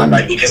so important. I'm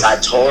like, because I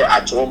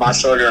tore my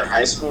shoulder in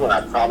high school, and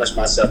I promised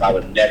myself I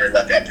would never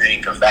let that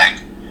pain come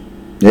back.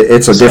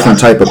 It's a different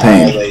type of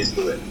pain. Always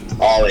do it.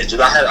 Always. Dude,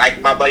 I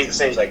had, my buddy the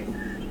same, he's like,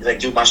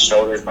 dude, my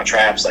shoulders, my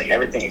traps, like,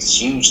 everything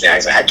is huge now.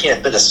 He's like, I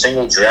can't fit a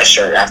single dress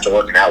shirt after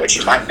working out with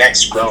you. My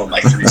neck's grown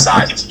like 3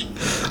 sizes.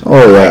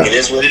 Oh, yeah. Like, it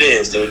is what it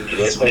is, dude. It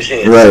is what it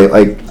is. Right.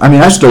 Like, I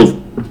mean, I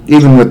still,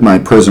 even with my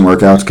prison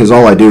workouts, because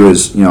all I do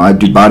is, I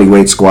do body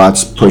weight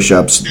squats,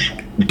 push-ups,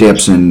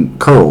 dips, and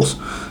curls,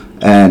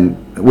 and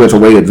with a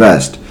weighted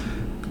vest.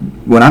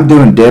 When I'm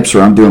doing dips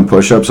or I'm doing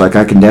push-ups, like,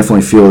 I can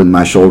definitely feel in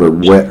my shoulder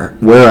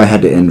where I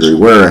had the injury,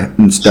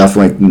 and stuff,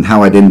 like, and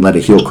how I didn't let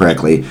it heal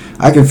correctly.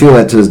 I can feel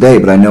that to this day,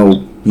 but I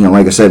know,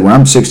 like I said, when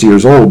I'm 60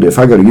 years old, if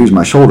I go to use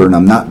my shoulder and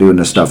I'm not doing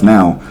this stuff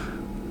now,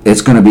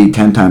 it's going to be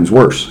 10 times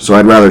worse. So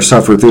I'd rather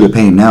suffer through the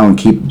pain now and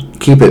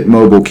keep it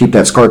mobile, keep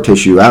that scar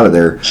tissue out of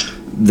there,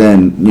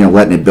 than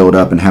letting it build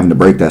up and having to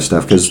break that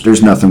stuff, because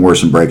there's nothing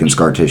worse than breaking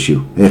scar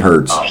tissue. It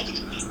hurts.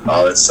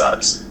 Oh, it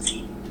sucks.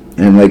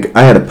 And, like,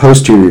 I had a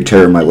posterior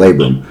tear in my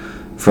labrum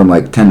from,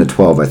 like, 10 to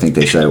 12, I think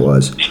they said it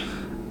was.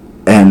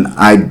 And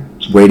I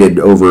waited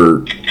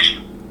over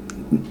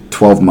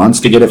 12 months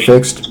to get it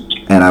fixed.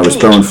 And I was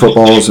throwing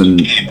footballs,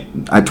 and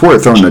I tore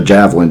it throwing a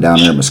javelin down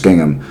there at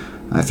Muskingum.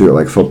 I threw it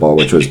like football,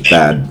 which was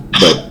bad.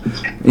 But,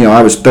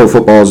 I would throw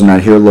footballs, and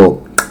I'd hear a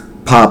little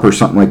pop or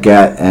something like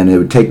that, and it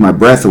would take my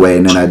breath away,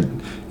 and then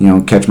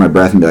I'd, catch my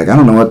breath and be like, I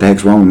don't know what the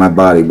heck's wrong with my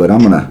body, but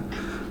I'm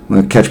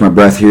gonna catch my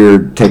breath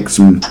here,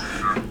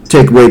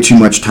 take way too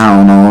much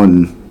Tylenol,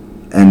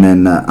 and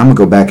then I'm gonna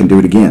go back and do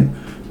it again.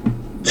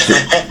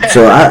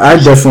 So I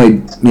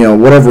definitely,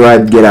 whatever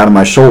I'd get out of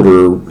my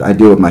shoulder, I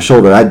deal with my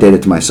shoulder. I did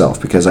it to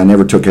myself because I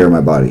never took care of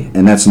my body,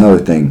 and that's another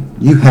thing.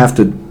 You have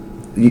to.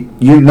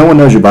 No one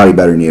knows your body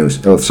better than you.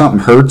 So if something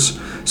hurts,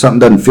 something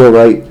doesn't feel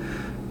right,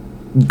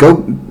 go.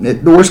 The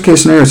worst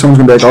case scenario, someone's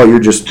gonna be like,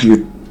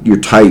 "Oh, you're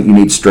tight. You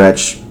need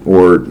stretch,"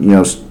 or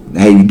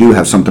hey, you do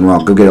have something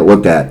wrong. Go get it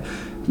looked at.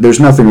 There's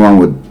nothing wrong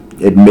with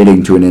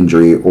admitting to an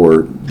injury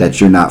or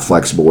that you're not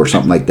flexible or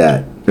something like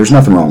that. There's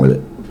nothing wrong with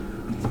it.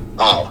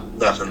 Oh,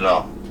 nothing at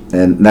all.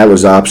 And that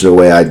was the opposite of the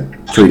way I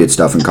treated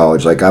stuff in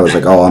college. Like, I was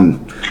like, oh,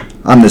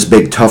 I'm this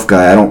big tough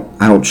guy. I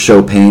don't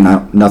show pain.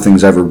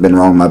 Nothing's ever been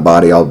wrong with my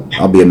body.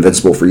 I'll be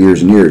invincible for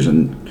years and years.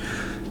 And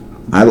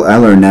I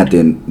learned that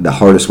in the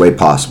hardest way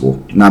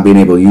possible. Not being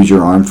able to use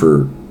your arm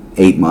for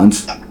 8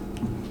 months.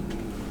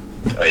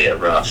 Oh yeah,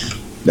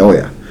 rough. Oh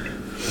yeah.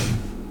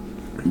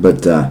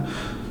 But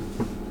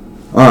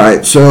all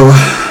right, so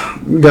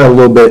we got a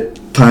little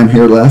bit time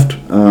here left.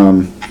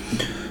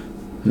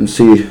 Let's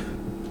see.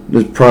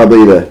 This is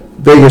probably the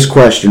biggest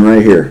question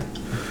right here.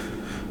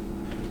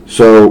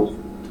 So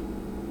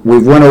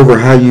we've went over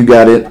how you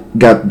got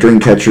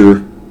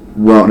Dreamcatcher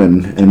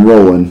running and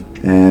rolling,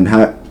 and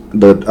how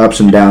the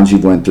ups and downs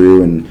you've went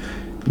through, and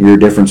your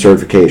different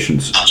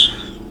certifications.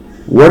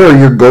 What are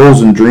your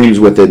goals and dreams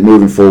with it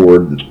moving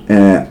forward?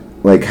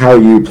 Like, how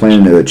are you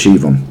planning to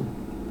achieve them?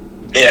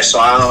 Yeah, so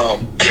I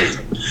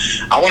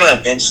want to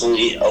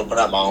eventually open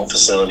up my own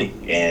facility,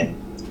 and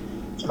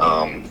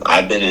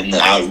I've been in the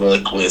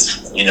outlook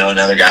with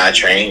another guy I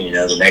train.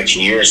 The next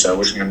year or so,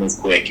 we're just gonna move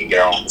quick and get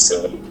our own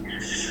facility.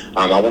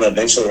 I want to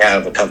eventually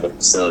have a couple of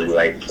facilities,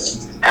 like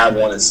have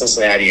one in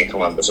Cincinnati and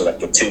Columbus, so like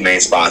the 2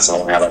 main spots. I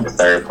want to have like a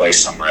third place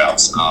somewhere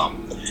else,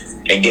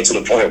 and get to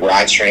the point where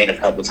I train a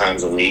couple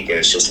times a week, and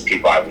it's just the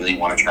people I really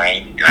want to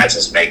train, and I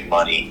just make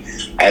money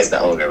as the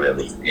owner,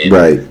 really. And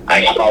right.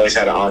 I've always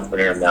had an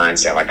entrepreneur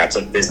mindset. Like, I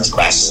took business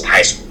classes in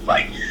high school.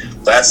 Like,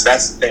 that's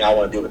the thing I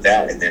want to do with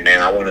that. And then,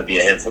 man, I want to be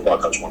a head football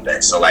coach one day.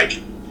 So, like,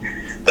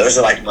 those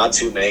are like my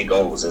 2 main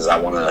goals. Is I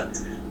want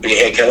to be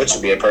a head coach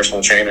and be a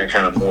personal trainer and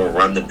kind of more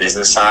run the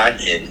business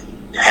side and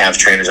have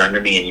trainers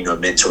under me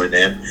and mentor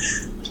them.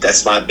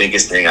 That's my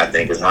biggest thing, I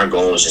think, is my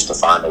goal is just to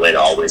find a way to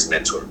always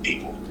mentor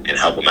people and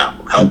help them out,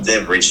 help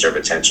them reach their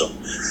potential.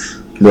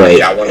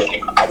 Right. I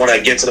want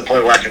to get to the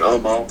point where I can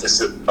own my own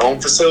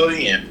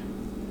facility and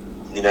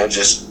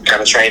just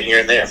kind of train here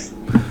and there.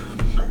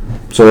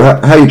 So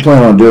how you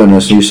plan on doing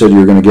this? You said you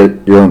were going to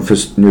get your own.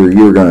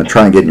 You were going to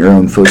try and get your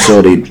own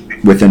facility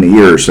within a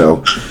year or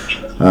so.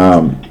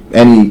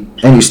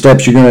 Any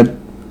steps you're going to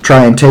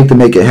try and take to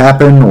make it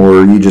happen,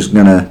 or are you just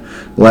going to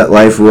let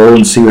life roll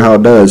and see how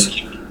it does?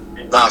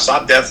 No, so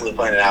I'm definitely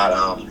planning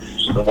out.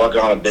 Been working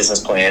on a business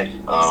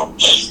plan.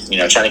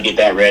 Trying to get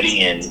that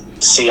ready and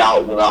see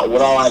out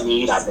what all I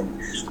need. I've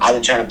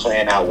been trying to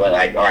plan out all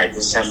right,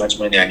 this is how much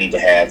money I need to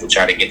have to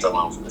try to get the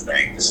loan from the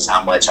bank. This is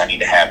how much I need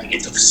to have to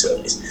get the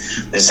facilities.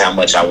 This is how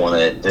much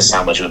this is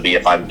how much it would be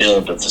if I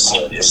build the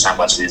facility. This is how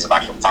much it is if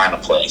I can find a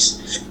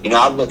place.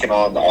 I'm looking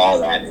on all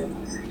that, and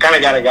kind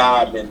of got a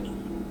guy I've been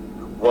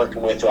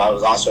working with who I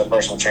was also a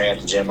personal trainer at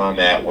the gym I'm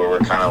at, where we're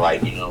kind of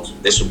like,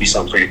 this would be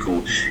something pretty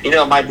cool.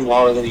 It might be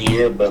longer than a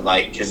year, but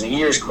because a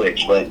year is quick,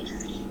 but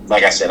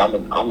like I said, I'm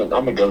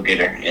a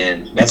go-getter,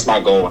 and that's my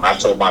goal. And I've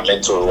told my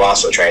mentor, who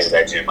also trains at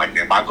that gym,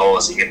 man, my goal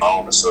is to get my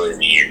own facility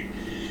in a year.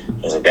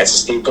 I was like, that's a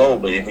steep goal,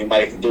 but if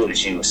anybody can do it,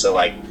 it's you. So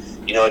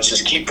it's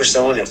just keep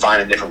pursuing and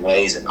finding different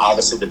ways. And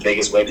obviously, the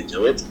biggest way to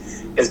do it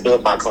is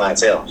build my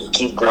clientele.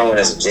 Keep growing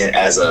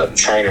as a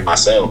trainer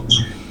myself.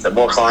 The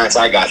more clients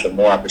I got, the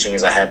more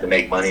opportunities I have to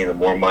make money, and the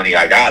more money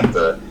I got,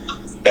 the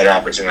better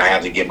opportunity I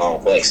have to get my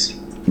own place.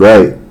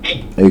 Right.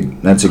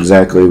 That's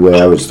exactly the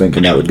way I was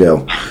thinking that would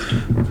go.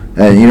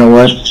 And you know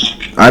what?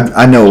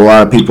 I know a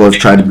lot of people have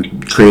tried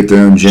to create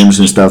their own gyms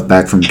and stuff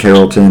back from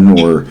Carrollton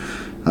or,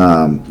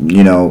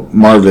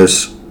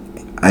 Marvis.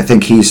 I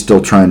think he's still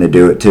trying to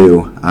do it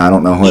too. I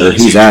don't know where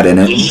he's at in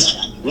it.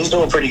 He's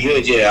doing pretty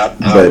good, yeah.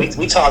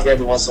 We talk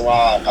every once in a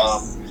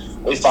while.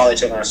 We follow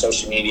each other on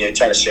social media,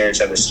 try to share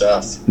each other's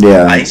stuff.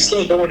 Yeah. He's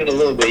still doing it a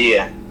little bit,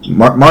 yeah.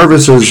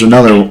 Marvis is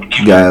another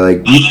guy,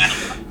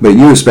 but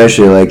you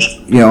especially,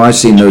 I've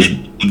seen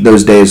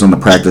those days on the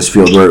practice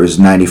field where it was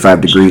 95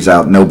 degrees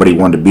out, nobody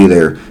wanted to be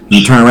there.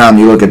 You turn around and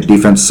you look at the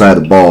defensive side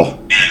of the ball,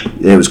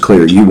 it was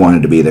clear you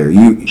wanted to be there.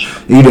 You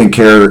didn't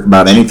care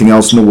about anything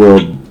else in the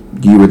world.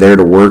 You were there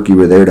to work, you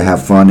were there to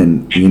have fun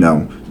and,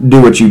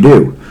 do what you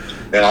do.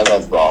 And I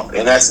love ball.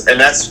 And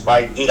that's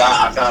like, dude,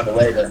 I found a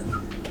way to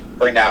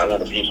bring out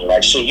other people.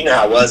 Like, shit, you know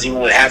how it was, even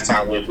when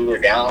halftime, if we were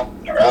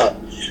down or up,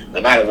 no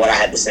matter what, I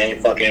had the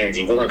same fucking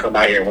energy. We're going to come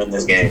out here and win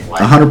this game.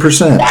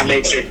 100%. I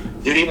made sure,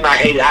 dude, even I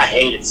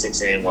hated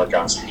 6 a.m.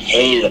 workouts. I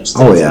hated them.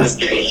 Oh, yeah. I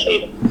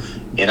hated them.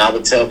 And I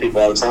would tell people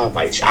all the time,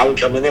 I would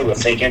come in there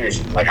with fake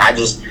energy.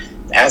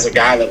 As a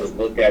guy that was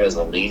looked at as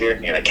a leader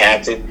and a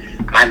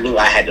captain, I knew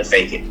I had to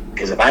fake it.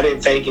 Because if I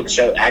didn't fake it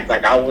and act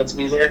like I wanted to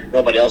be there,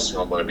 nobody else was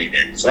going to want to be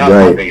there. So that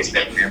was my biggest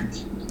thing, man.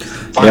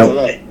 Find a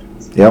way.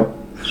 Yep.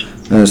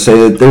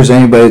 Say that there's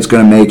anybody that's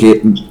going to make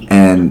it,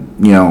 and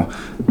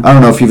I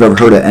don't know if you've ever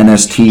heard of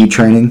NST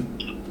training.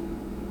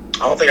 I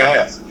don't think I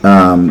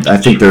have. I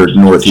think they're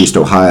Northeast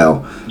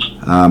Ohio,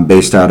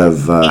 based out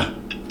of I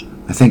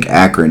think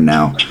Akron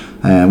now.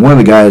 And one of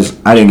the guys,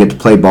 I didn't get to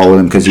play ball with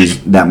him because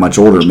he's that much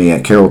older than me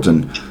at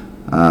Carrollton,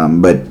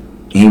 but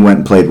he went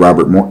and played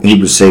he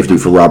was safety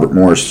for Robert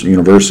Morris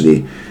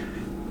University.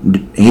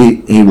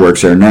 He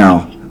works there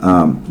now.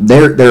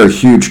 They're a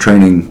huge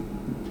training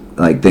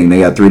thing. They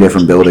got 3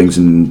 different buildings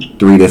in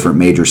 3 different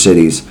major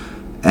cities,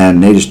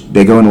 and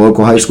they go into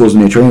local high schools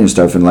and they train and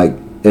stuff. And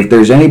if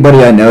there's anybody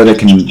I know that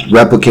can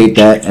replicate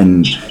that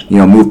and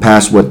move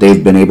past what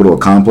they've been able to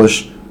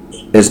accomplish,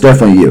 it's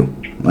definitely you.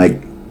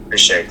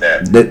 Appreciate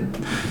that.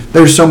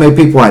 There's so many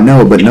people I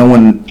know, but no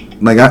one.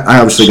 I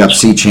obviously got to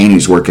see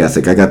Chaney's work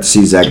ethic. I got to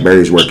see Zach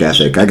Berry's work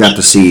ethic. I got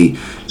to see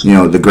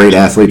the great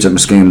athletes at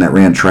Muskingum that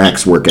ran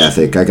tracks work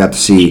ethic. I got to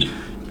see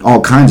all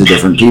kinds of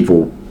different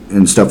people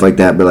and stuff like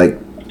that. But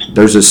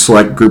there's a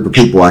select group of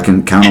people I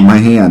can count on my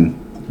hand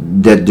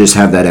that just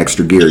have that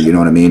extra gear, you know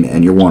what I mean?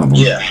 And you're one of them.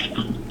 Yeah.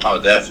 Oh,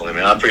 definitely,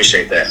 man. I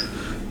appreciate that.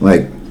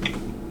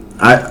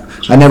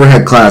 I never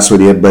had class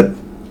with you, but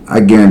I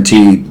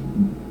guarantee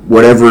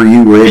whatever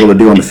you were able to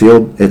do on the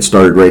field, it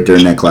started right there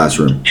in that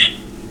classroom.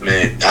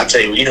 Man, I'll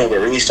tell you, what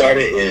really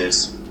started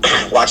is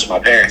watching my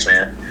parents,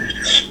 man.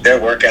 Their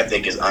work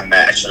ethic is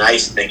unmatched. And I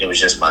used to think it was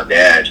just my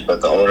dad,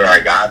 but the older I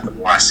got, the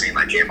more I seen,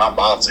 my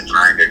mom's a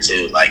grinder,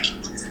 too.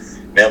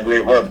 Man,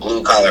 we're a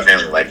blue-collar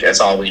family. That's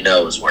all we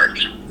know is work,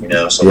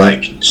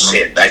 So,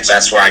 shit,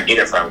 that's where I get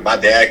it from. My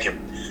dad can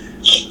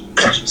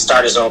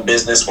start his own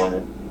business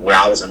when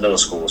I was in middle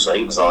school. So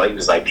he was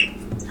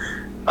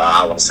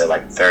I want to say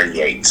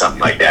 38, something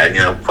like that.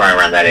 Probably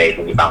around that age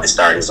when he finally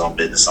started his own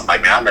business. I'm I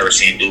remember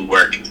seeing dude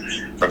work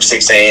from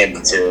 6 a.m.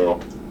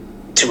 until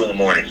 2 in the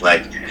morning.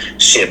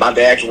 Shit, my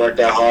dad can work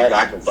that hard.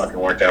 I can fucking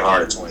work that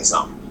hard at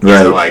 20-something.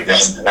 Right.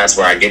 So, that's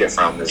where I get it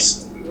from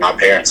is my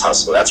parents'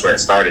 hustle. That's where it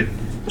started.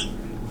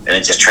 And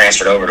it just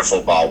transferred over to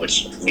football,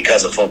 which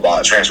because of football,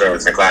 it transferred over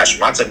to the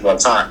classroom. I took it all the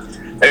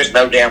time. There's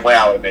no damn way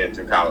I would have made it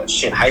through college.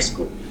 Shit, high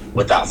school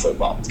without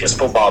football. Because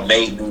football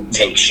made me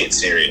take shit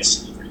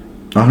serious.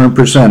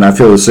 100%. I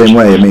feel the same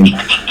way.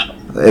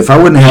 If I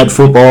wouldn't have had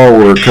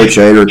football or Coach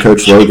Ed or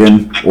Coach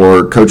Logan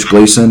or Coach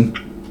Gleason,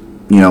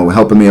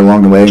 helping me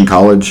along the way in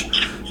college,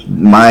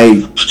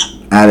 my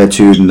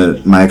attitude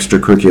and my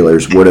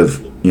extracurriculars would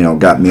have,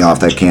 got me off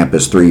that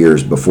campus 3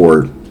 years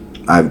before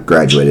I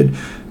graduated,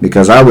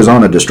 because I was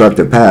on a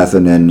destructive path,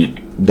 and then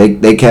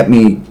they kept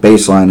me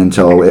baseline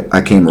until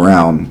I came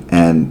around.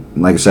 And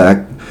like I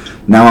said,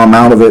 now I'm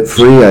out of it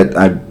free.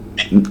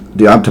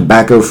 I'm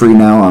tobacco free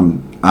now.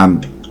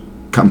 I'm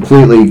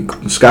completely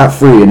scot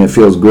free, and it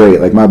feels great.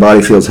 Like, my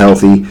body feels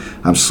healthy.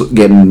 I'm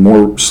getting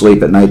more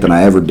sleep at night than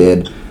I ever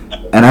did,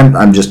 and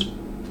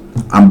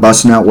I'm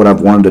busting out what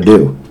I've wanted to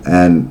do.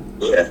 And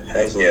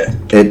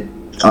it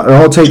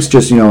all takes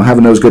just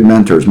having those good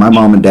mentors. My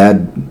mom and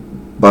dad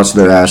bust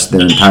their ass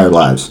their entire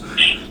lives.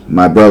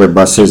 My brother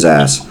busts his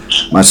ass.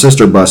 My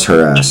sister busts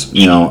her ass.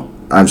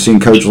 I've seen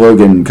Coach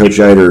Logan, Coach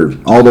Eider,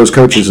 all those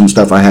coaches and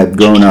stuff I had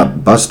growing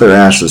up bust their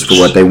asses for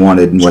what they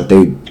wanted and what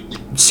they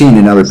seen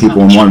in other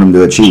people and wanted them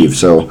to achieve.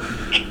 So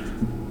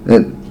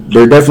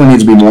there definitely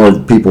needs to be more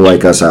people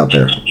like us out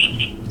there.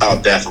 Oh,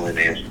 definitely,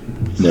 man.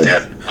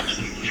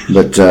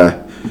 But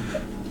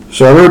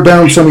so I wrote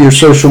down some of your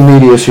social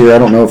medias here. I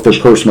don't know if they're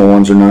personal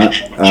ones or not.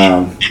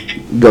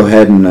 Go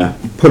ahead and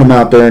put them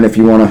out there, and if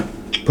you want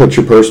to put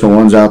your personal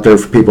ones out there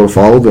for people to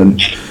follow, then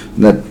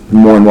that's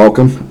more than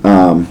welcome.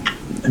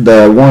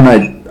 The one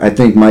I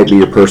think might be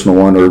your personal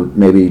one, or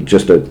maybe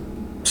just a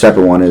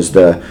separate one, is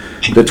the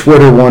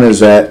Twitter one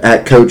is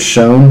at Coach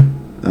Schon.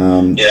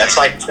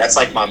 That's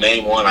like my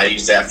main one. I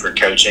use that for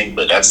coaching,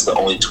 but that's the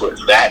only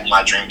Twitter. That and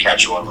my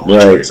Dreamcatcher one.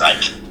 Right.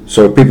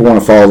 So if people want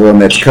to follow them,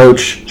 that's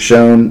Coach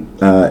Schon,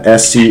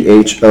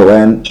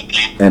 SCHON,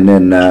 and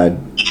then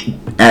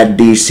at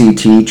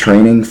DCT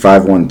Training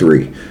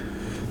 513,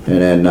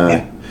 and then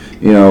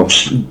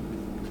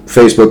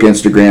Facebook,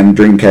 Instagram,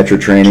 Dreamcatcher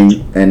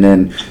Training, and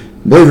then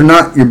believe it or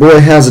not, your boy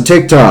has a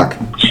TikTok.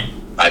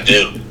 I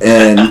do.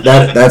 And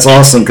that's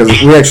awesome, because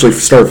we actually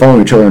started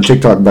following each other on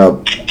TikTok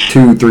about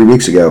 2-3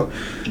 weeks ago.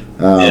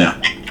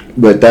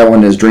 But that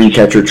one is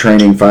Dreamcatcher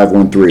Training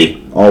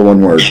 513, all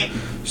one word.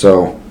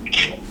 So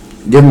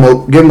give him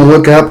a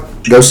look up.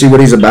 Go see what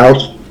he's about.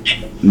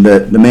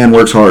 The man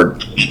works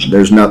hard.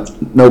 There's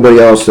nobody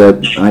else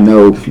that I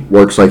know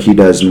works like he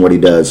does and what he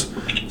does.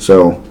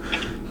 So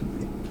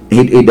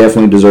he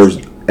definitely deserves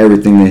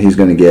everything that he's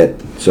going to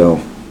get.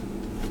 So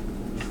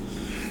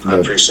I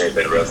appreciate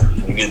that, brother.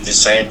 You get the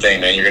same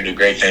thing, man. You're going to do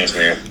great things,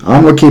 man.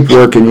 I'm going to keep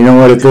working. You know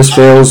what? If this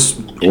fails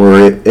or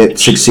it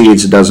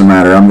succeeds, it doesn't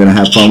matter. I'm going to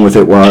have fun with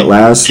it while it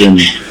lasts, and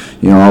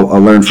I'll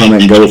learn from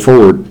it and go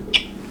forward.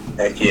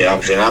 Heck yeah. I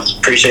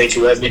appreciate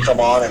you letting me come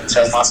on and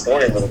tell my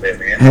story a little bit,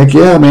 man. Heck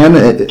yeah, man.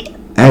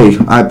 Hey,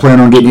 I plan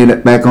on getting you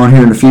back on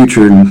here in the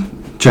future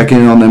and checking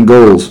in on them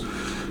goals.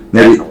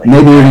 Maybe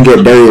we can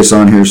get Darius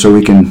on here so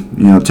we can,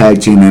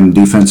 tag team him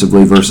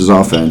defensively versus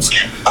offense.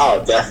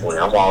 Oh, definitely.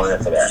 I'm all in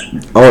for that.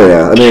 Oh,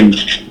 yeah. I mean,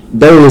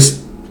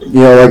 Darius,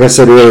 like I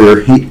said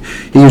earlier, he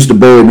used to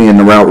bully me in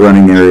the route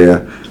running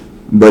area.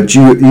 But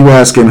you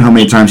ask him how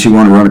many times he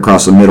wanted to run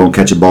across the middle and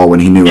catch a ball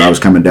when he knew I was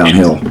coming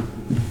downhill.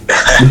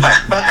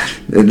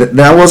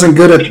 That wasn't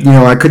good at,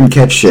 I couldn't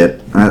catch shit.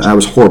 I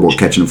was horrible at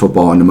catching a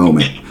football in the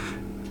moment.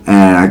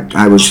 And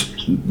I was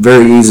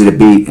very easy to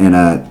beat in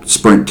a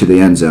sprint to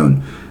the end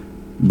zone.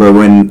 But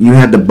when you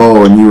had the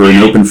ball and you were in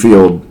open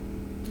field,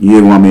 you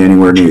didn't want me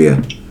anywhere near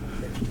you.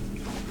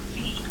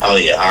 Oh,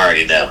 yeah, I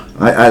already know.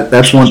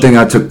 That's one thing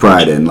I took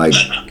pride in. Like,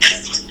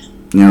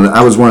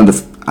 I was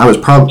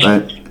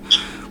probably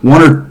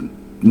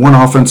one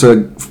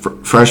offensive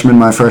freshman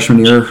my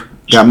freshman year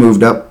got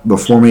moved up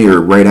before me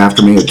or right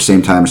after me at the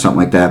same time or something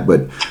like that.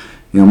 But,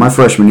 my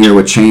freshman year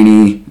with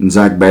Cheney and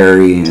Zach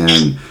Barry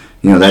and,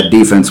 that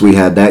defense we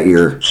had that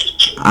year,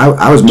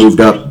 I was moved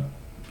up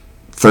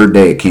third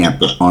day at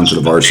camp onto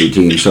the varsity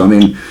team. So,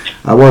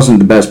 I wasn't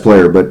the best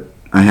player, but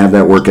I have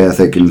that work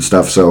ethic and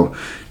stuff. So,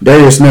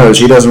 Darius knows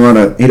he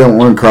don't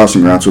run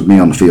crossing routes with me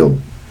on the field.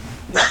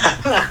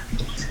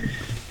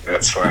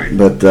 That's fine.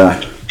 But,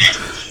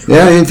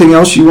 anything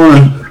else you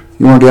want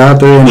to get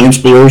out there? Any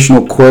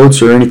inspirational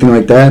quotes or anything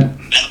like that?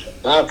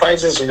 Probably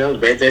just,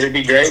 great day to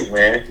be great,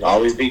 man.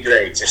 Always be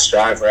great. Just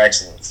strive for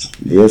excellence.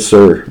 Yes,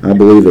 sir. I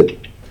believe it.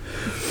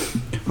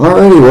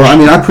 Alrighty,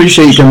 well, I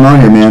appreciate you coming on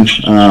here, man.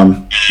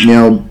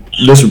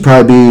 This would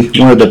probably be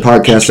one of the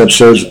podcast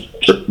episodes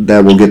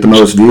that will get the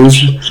most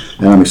views,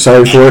 and I'm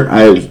excited for it.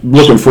 I'm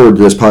looking forward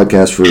to this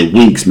podcast for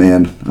weeks,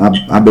 man.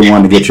 I've been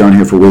wanting to get you on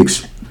here for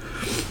weeks.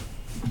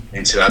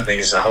 Me too. I think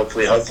it's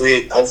hopefully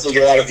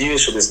get a lot of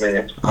views for this,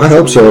 man. I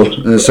hope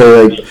so.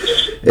 So,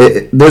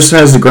 this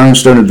has the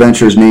Grindstone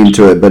Adventures name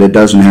to it, but it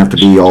doesn't have to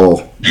be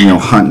all,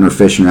 hunting or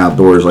fishing or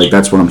outdoors. Like,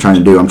 that's what I'm trying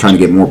to do. I'm trying to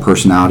get more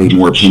personality,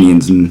 more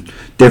opinions, and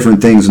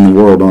different things in the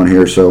world on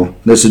here. So,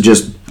 this is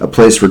just a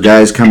place for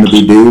guys come to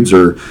be dudes,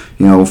 or,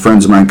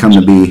 friends of mine come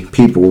to be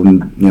people,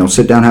 and,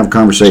 sit down and have a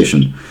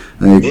conversation.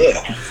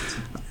 Yeah.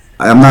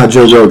 I'm not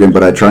Joe Rogan,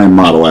 but I try and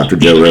model after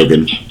Joe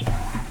Rogan.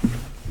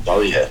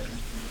 Oh, yeah.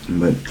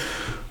 But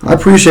I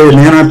appreciate it,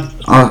 man.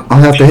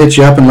 I'll have to hit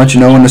you up and let you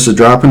know when this is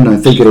dropping. I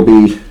think it'll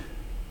be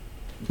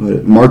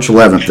March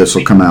 11th. This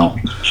will come out,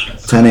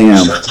 10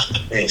 a.m.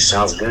 Hey,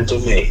 sounds good to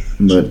me.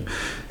 But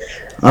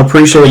I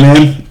appreciate it,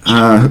 man.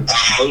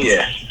 Oh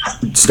yeah.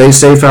 stay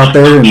safe out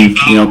there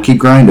and keep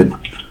grinding.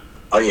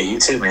 Oh yeah, you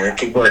too, man.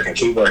 Keep working.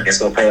 It's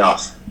gonna pay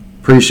off.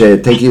 Appreciate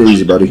it. Take it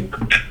easy, buddy.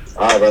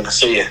 All right, brother.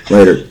 See you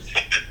later.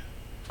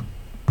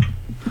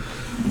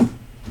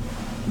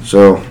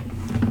 So,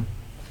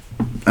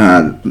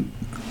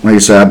 like I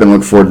said, I've been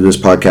looking forward to this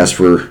podcast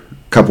for a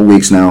couple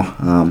weeks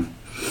now.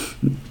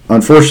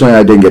 Unfortunately,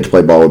 I didn't get to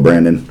play ball with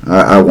Brandon.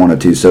 I wanted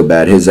to so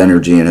bad. His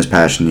energy and his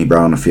passion he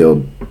brought on the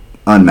field,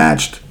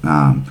 unmatched.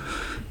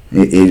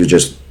 He was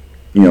just,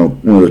 one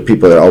of those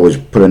people that always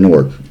put in the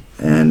work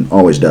and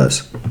always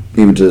does,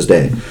 even to this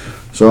day.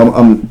 So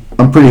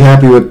I'm pretty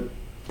happy with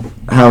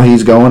how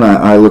he's going.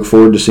 I look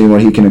forward to seeing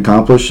what he can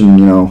accomplish,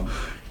 and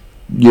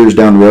years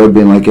down the road,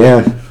 being like,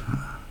 yeah,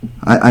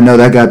 I know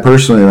that guy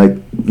personally. Like,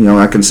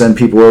 I can send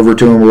people over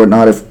to him or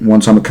whatnot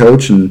once I'm a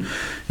coach, and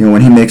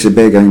when he makes it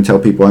big, I can tell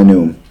people I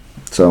knew him.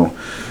 So,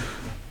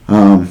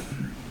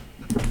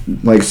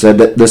 like I said,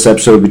 this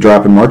episode will be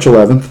dropping March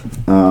 11th.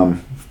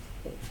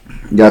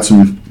 Got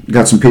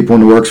some people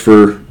in the works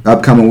for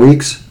upcoming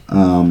weeks.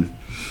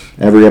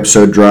 Every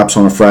episode drops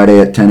on a Friday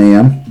at 10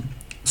 a.m.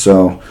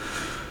 So,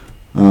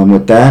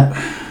 with that,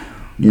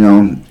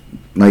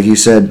 like you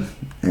said,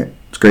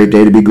 it's a great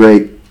day to be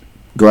great.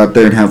 Go out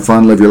there and have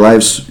fun, live your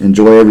lives,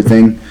 enjoy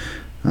everything.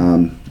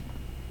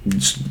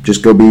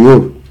 Just go be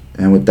you.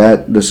 And with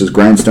that, this is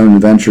Grindstone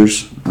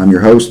Adventures. I'm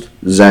your host,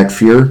 Zach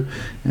Fuhr,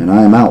 and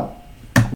I am out.